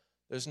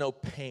 there's no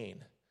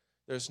pain,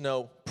 there's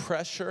no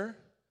pressure,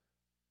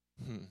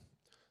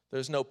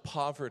 there's no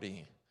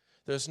poverty,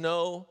 there's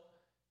no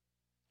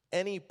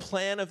any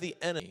plan of the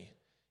enemy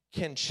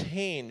can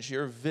change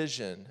your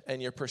vision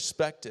and your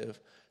perspective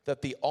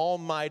that the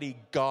Almighty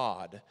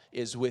God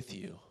is with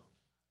you.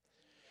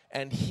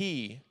 And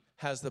he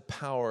has the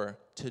power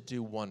to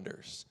do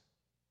wonders.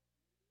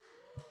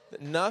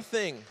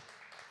 Nothing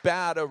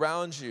bad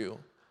around you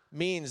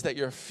means that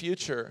your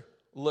future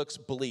looks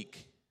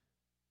bleak.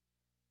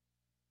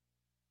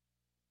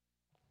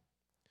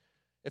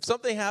 If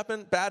something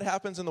bad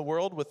happens in the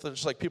world with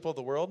just people of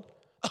the world,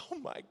 oh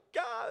my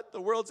God,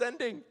 the world's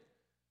ending.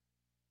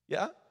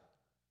 Yeah?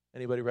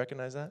 Anybody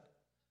recognize that?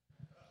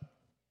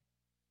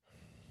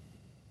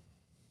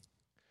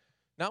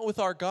 Not with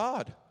our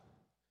God.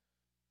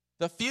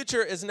 The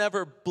future is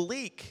never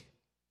bleak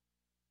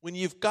when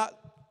you've got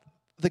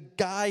the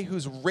guy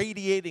who's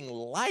radiating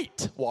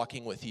light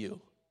walking with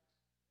you.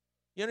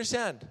 You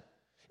understand?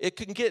 It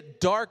can get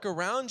dark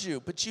around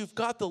you, but you've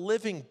got the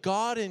living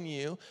God in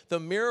you, the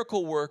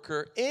miracle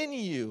worker in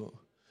you.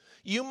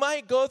 You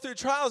might go through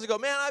trials and go,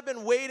 man, I've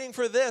been waiting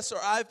for this, or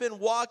I've been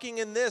walking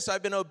in this,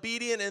 I've been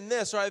obedient in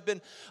this, or I've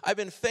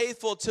been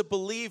faithful to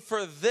believe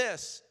for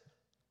this.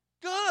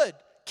 Good.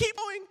 Keep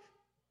going.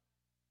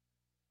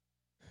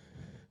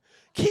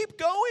 Keep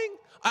going.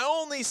 I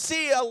only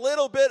see a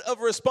little bit of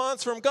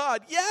response from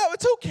God. Yeah,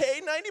 it's okay.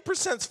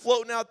 90%'s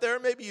floating out there.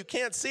 Maybe you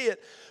can't see it,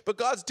 but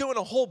God's doing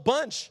a whole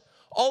bunch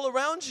all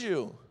around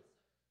you.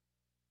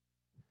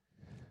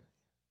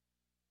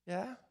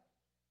 Yeah?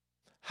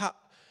 How?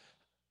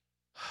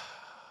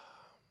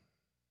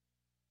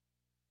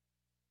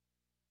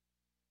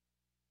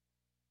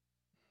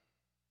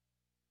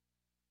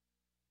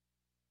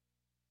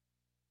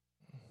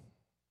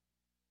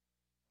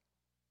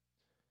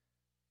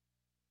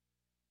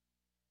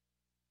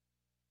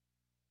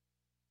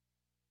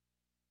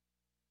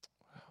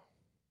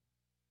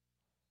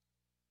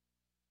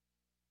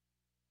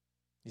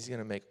 He's going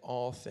to make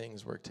all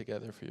things work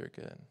together for your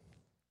good.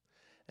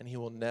 And he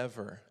will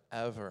never,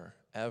 ever,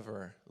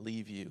 ever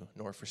leave you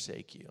nor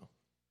forsake you.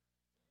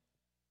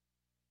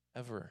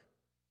 Ever.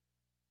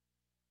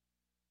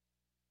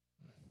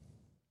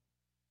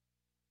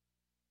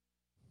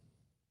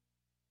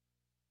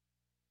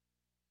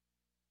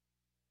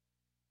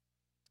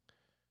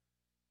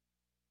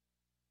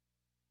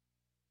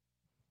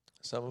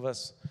 Some of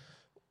us,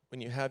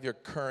 when you have your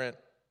current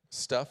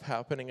stuff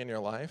happening in your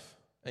life,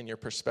 and your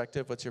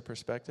perspective, what's your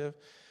perspective?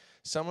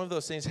 Some of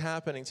those things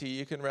happening to you,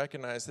 you can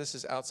recognize this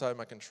is outside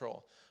my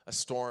control. A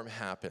storm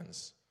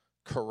happens,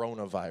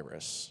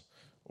 coronavirus,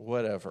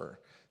 whatever.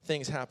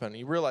 Things happen.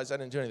 You realize I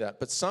didn't do any of that.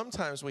 But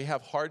sometimes we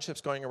have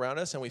hardships going around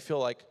us and we feel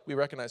like we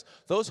recognize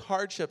those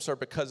hardships are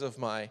because of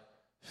my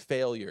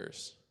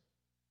failures.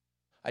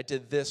 I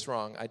did this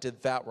wrong. I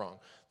did that wrong.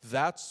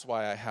 That's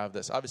why I have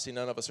this. Obviously,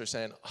 none of us are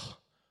saying, oh,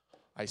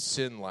 I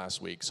sinned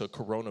last week, so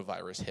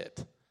coronavirus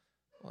hit.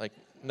 Like,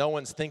 no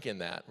one's thinking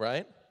that,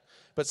 right?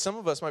 But some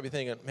of us might be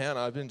thinking, man,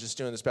 I've been just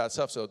doing this bad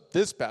stuff, so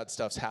this bad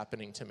stuff's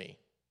happening to me.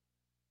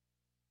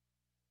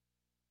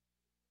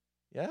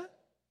 Yeah?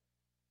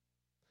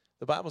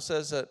 The Bible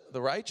says that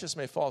the righteous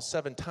may fall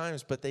 7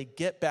 times, but they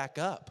get back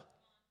up.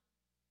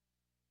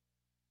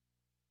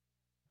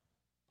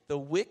 The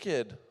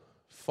wicked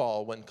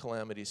fall when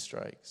calamity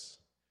strikes.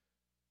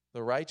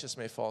 The righteous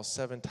may fall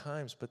 7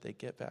 times, but they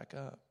get back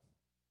up.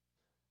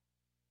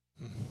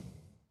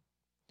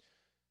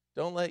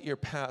 Don't let your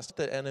past,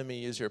 the enemy,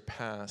 use your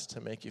past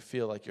to make you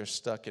feel like you're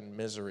stuck in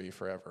misery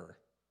forever.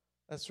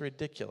 That's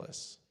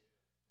ridiculous.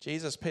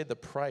 Jesus paid the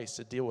price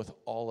to deal with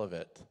all of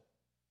it.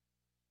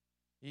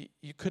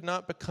 You could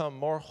not become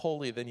more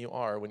holy than you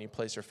are when you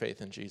place your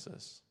faith in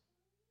Jesus.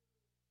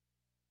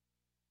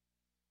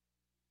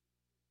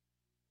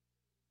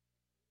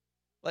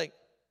 Like,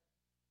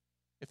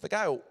 if the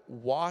guy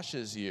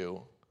washes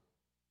you,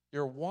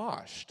 you're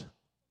washed.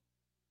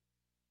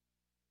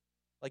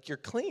 Like, you're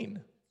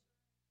clean.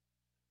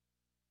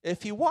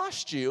 If he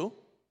washed you,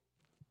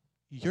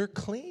 you're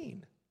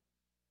clean.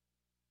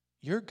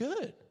 You're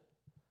good.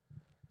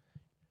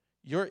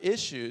 Your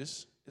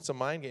issues, it's a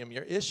mind game,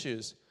 your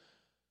issues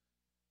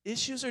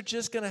are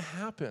just going to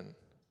happen.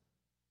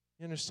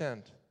 You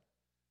understand?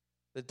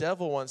 The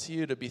devil wants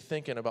you to be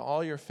thinking about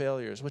all your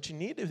failures. What you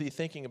need to be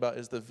thinking about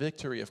is the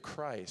victory of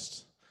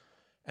Christ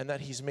and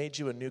that he's made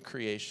you a new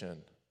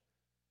creation.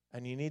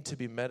 And you need to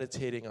be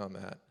meditating on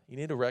that. You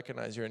need to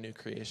recognize you're a new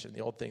creation.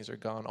 The old things are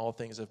gone. All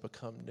things have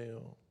become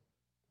new.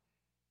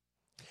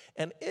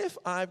 And if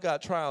I've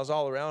got trials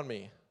all around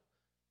me,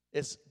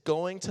 it's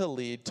going to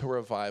lead to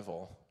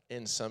revival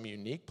in some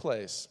unique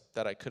place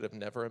that I could have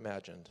never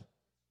imagined.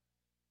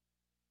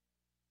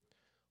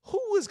 Who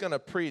was going to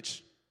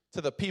preach to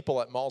the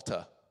people at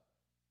Malta?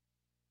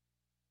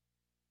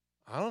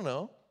 I don't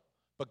know.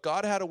 But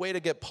God had a way to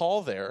get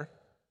Paul there.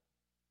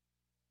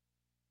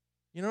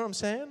 You know what I'm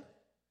saying?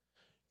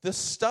 The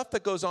stuff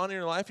that goes on in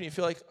your life and you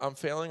feel like I'm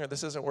failing or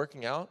this isn't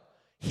working out,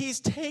 he's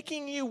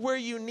taking you where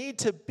you need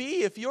to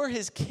be if you're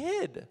his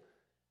kid.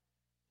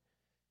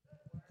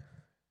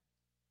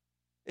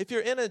 If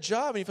you're in a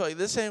job and you feel like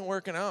this ain't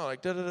working out,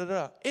 like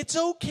da-da-da-da, it's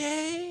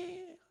okay.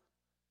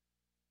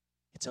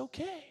 It's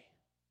okay.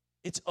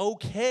 It's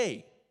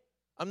okay.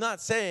 I'm not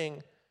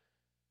saying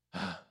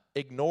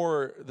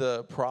ignore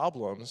the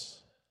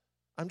problems.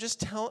 I'm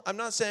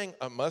not saying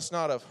I must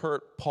not have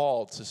hurt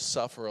Paul to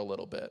suffer a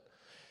little bit.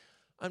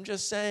 I'm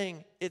just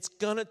saying it's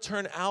going to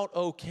turn out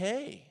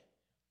okay.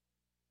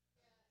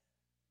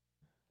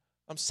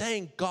 I'm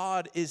saying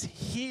God is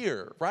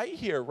here,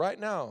 right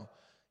now.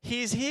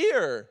 He's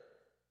here.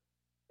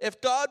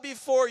 If God be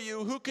for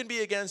you, who can be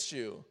against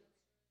you?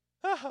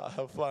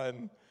 Ha,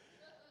 fun.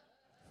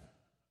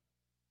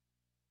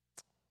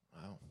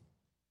 Wow.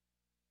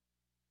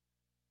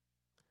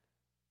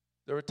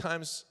 There were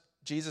times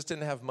Jesus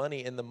didn't have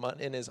money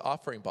in his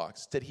offering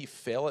box. Did he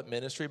fail at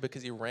ministry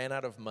because he ran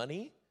out of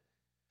money?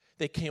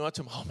 They came up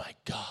to him, oh my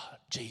God,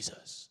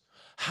 Jesus,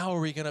 how are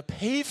we going to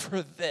pay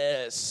for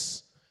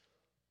this?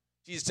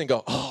 Jesus didn't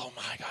go, oh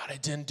my God, I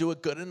didn't do a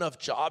good enough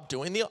job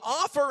doing the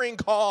offering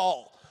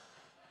call.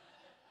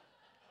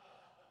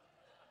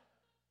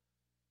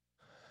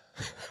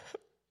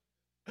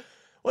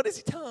 What does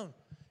he tell him?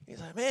 He's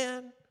like,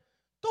 man,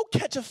 go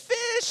catch a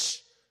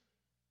fish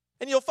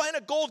and you'll find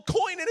a gold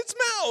coin in its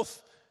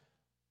mouth.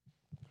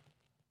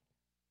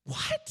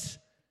 What?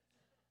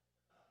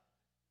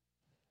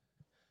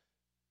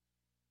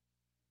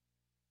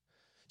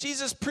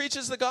 Jesus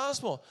preaches the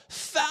gospel.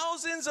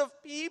 Thousands of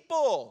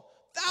people,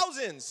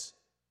 thousands,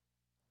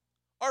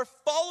 are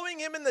following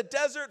him in the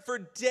desert for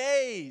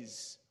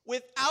days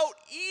without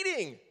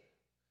eating.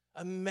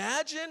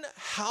 Imagine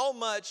how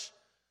much,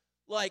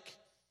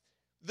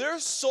 they're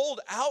sold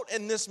out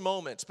in this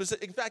moment.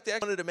 In fact, they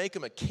wanted to make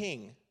him a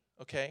king,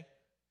 okay?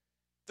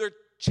 They're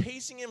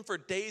chasing him for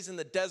days in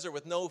the desert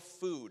with no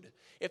food.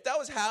 If that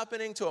was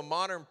happening to a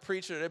modern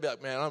preacher, they'd be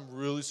like, man, I'm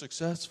really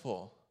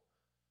successful.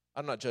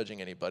 I'm not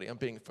judging anybody. I'm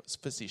being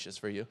facetious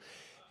for you.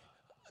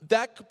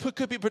 That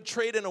could be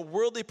portrayed in a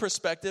worldly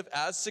perspective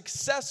as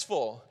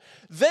successful.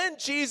 Then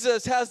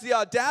Jesus has the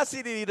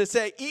audacity to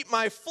say, eat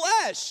my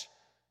flesh,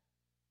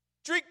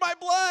 drink my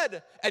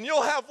blood, and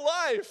you'll have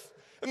life.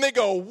 And they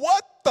go,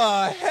 what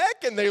the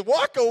heck? And they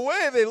walk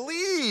away. They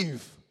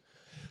leave.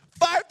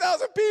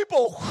 5,000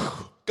 people,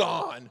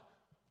 gone.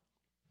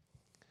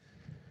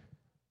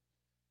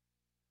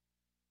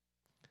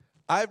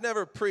 I've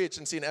never preached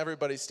and seen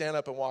everybody stand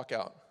up and walk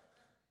out.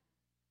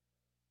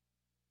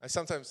 I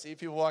sometimes see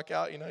people walk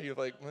out, you're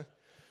like,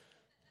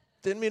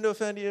 didn't mean to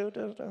offend you.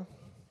 Da, da, da.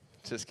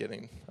 Just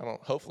kidding.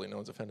 Hopefully no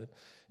one's offended.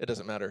 It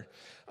doesn't matter.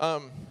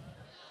 I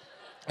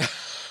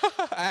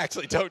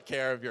actually don't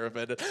care if you're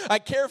offended. I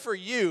care for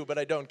you, but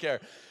I don't care.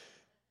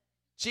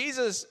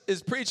 Jesus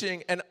is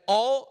preaching, and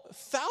all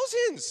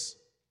thousands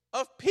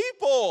of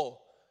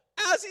people,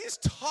 as he's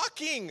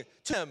talking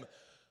to him,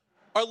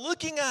 are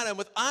looking at him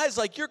with eyes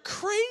like, you're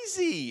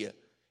crazy.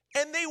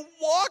 And they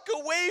walk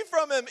away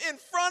from him in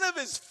front of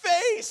his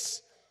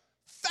face.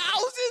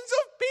 Thousands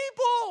of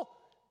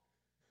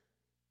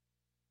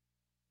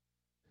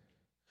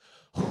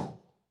people.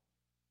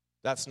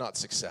 That's not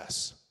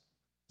success,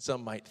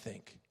 some might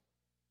think.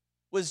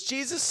 Was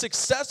Jesus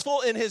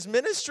successful in his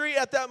ministry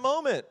at that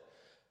moment?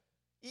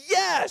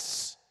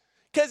 Yes,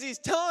 because he's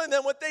telling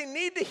them what they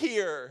need to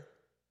hear.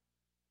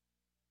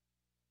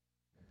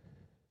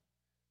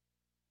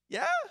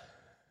 Yeah?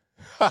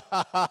 Come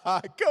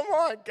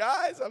on,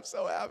 guys. I'm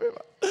so happy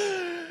about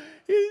it.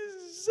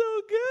 He's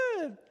so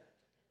good.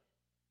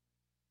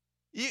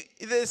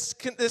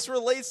 This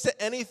relates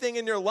to anything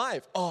in your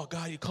life. Oh,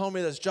 God, you called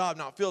me this job.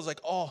 Now it feels like,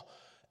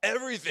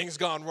 everything's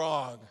gone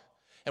wrong.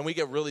 And we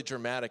get really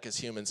dramatic as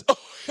humans. Oh,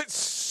 it's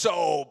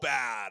so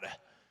bad.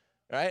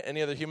 Right?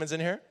 Any other humans in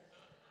here?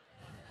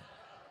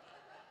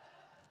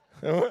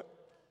 Wow.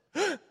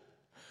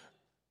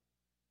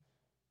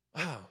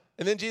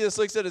 And then Jesus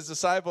looks at his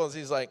disciples.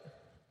 He's like,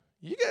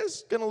 you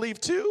guys going to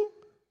leave too?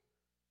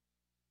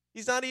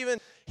 He's not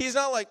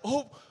like,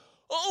 oh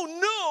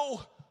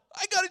no,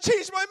 I got to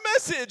change my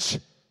message.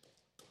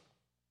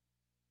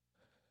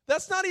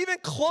 That's not even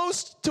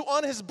close to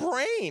on his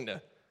brain.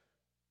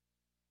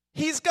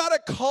 He's got a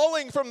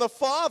calling from the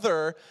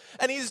Father,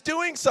 and he's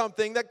doing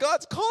something that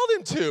God's called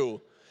him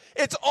to.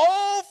 It's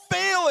all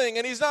failing,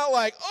 and he's not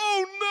like,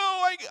 oh no,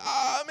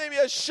 maybe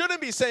I shouldn't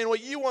be saying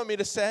what you want me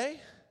to say.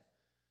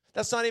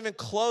 That's not even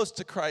close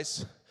to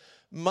Christ's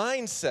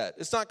mindset.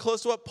 It's not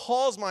close to what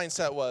Paul's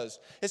mindset was.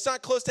 It's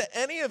not close to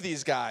any of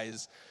these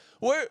guys.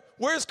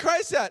 Where's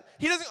Christ at?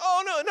 He doesn't,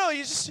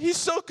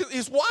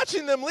 he's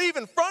watching them leave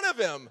in front of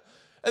him.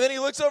 And then he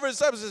looks over his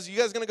disciples and says, you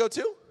guys going to go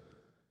too?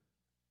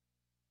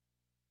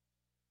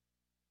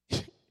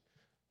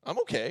 I'm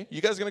okay.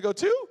 You guys going to go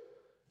too?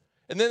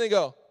 And then they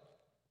go,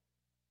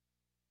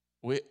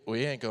 we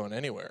ain't going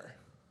anywhere.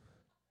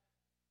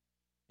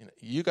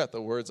 You got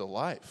the words of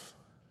life.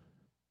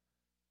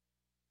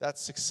 That's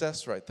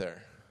success right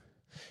there.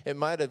 It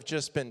might have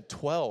just been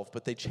 12,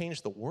 but they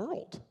changed the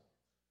world.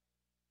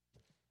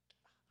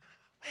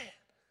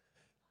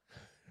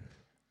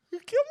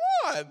 Man.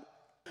 Come on.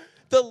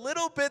 The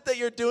little bit that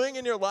you're doing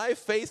in your life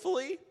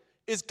faithfully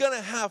is going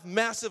to have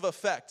massive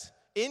effect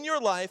in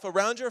your life,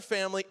 around your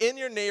family, in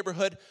your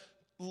neighborhood,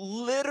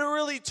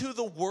 literally to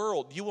the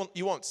world. You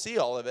won't see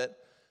all of it.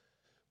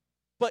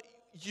 But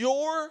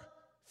your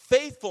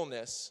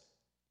faithfulness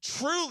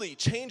truly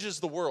changes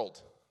the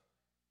world.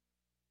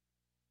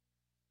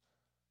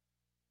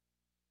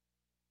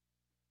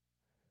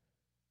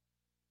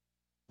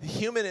 The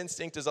human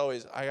instinct is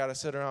always, I got to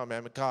sit around,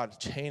 man, but God,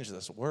 change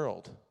this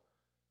world.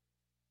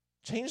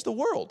 Change the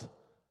world.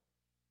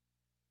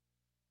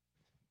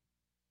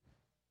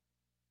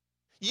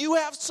 You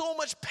have so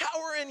much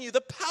power in you.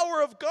 The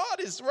power of God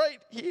is right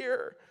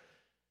here.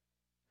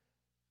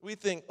 We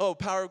think,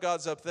 power of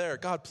God's up there.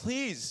 God,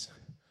 please.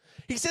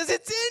 He says,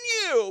 it's in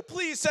you.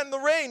 Please send the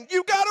rain.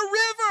 You got a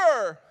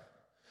river.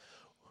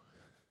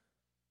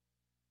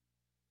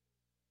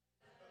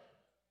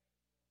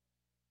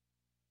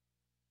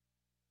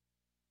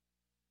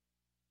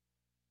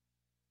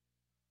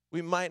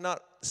 We might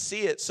not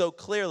see it so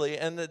clearly,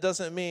 and it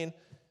doesn't mean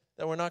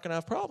that we're not going to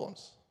have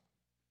problems.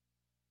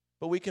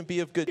 But we can be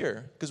of good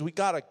cheer because we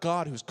got a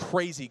God who's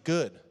crazy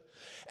good,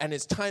 and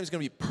his time's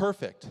going to be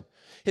perfect.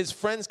 His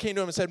friends came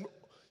to him and said,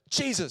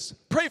 Jesus,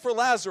 pray for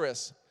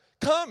Lazarus.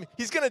 Come,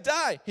 he's going to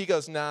die. He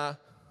goes, nah.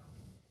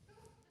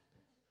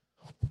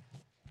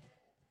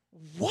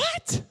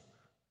 What?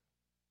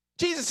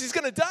 Jesus, he's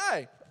going to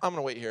die. I'm going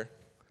to wait here.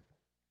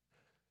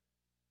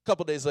 A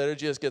couple days later,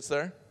 Jesus gets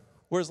there.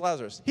 Where's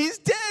Lazarus? He's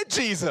dead,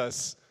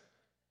 Jesus.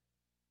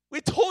 We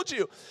told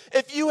you,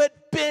 if you had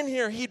been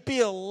here, he'd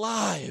be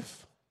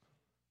alive.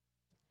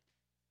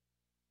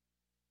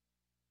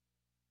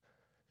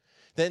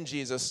 Then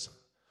Jesus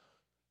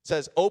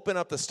says, open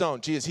up the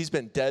stone. Jesus, he's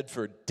been dead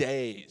for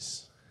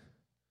days.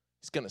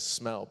 He's going to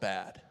smell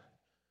bad.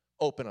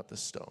 Open up the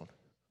stone.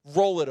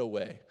 Roll it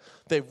away.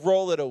 They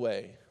roll it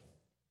away.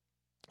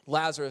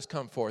 Lazarus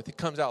come forth. He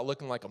comes out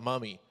looking like a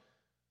mummy.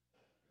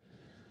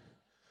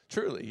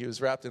 Truly, he was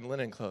wrapped in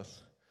linen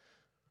clothes.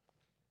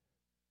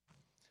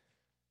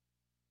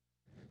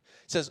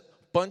 It says, a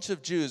bunch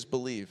of Jews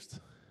believed.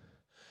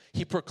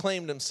 He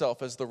proclaimed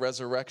himself as the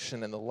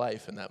resurrection and the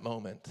life in that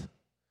moment.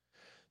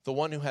 The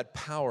one who had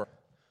power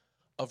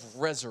of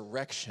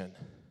resurrection.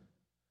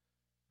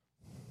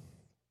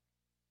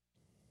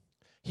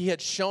 He had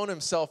shown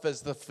himself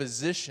as the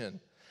physician.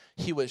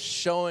 He was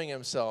showing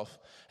himself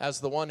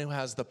as the one who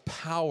has the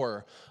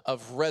power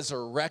of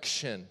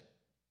resurrection.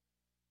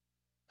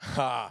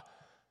 Ha!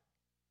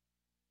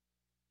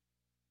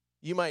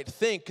 you might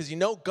think, because you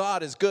know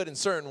God is good in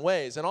certain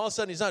ways, and all of a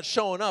sudden he's not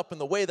showing up in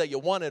the way that you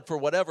wanted for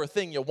whatever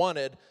thing you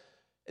wanted,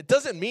 it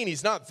doesn't mean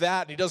he's not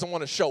that and he doesn't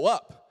want to show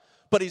up.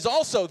 But he's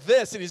also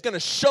this, and he's going to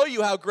show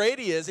you how great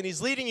he is, and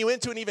he's leading you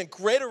into an even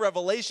greater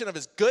revelation of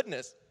his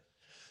goodness,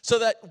 so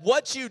that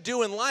what you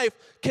do in life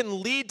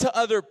can lead to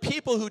other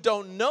people who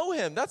don't know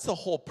him. That's the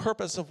whole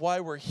purpose of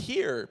why we're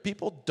here.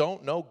 People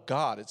don't know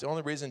God. It's the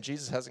only reason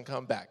Jesus hasn't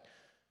come back.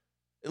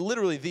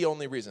 Literally the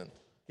only reason.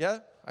 Yeah?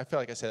 I feel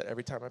like I say that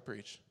every time I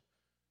preach.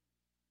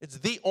 It's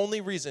the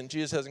only reason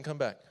Jesus hasn't come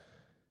back.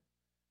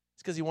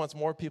 It's because he wants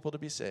more people to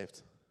be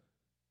saved.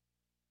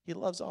 He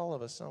loves all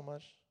of us so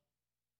much.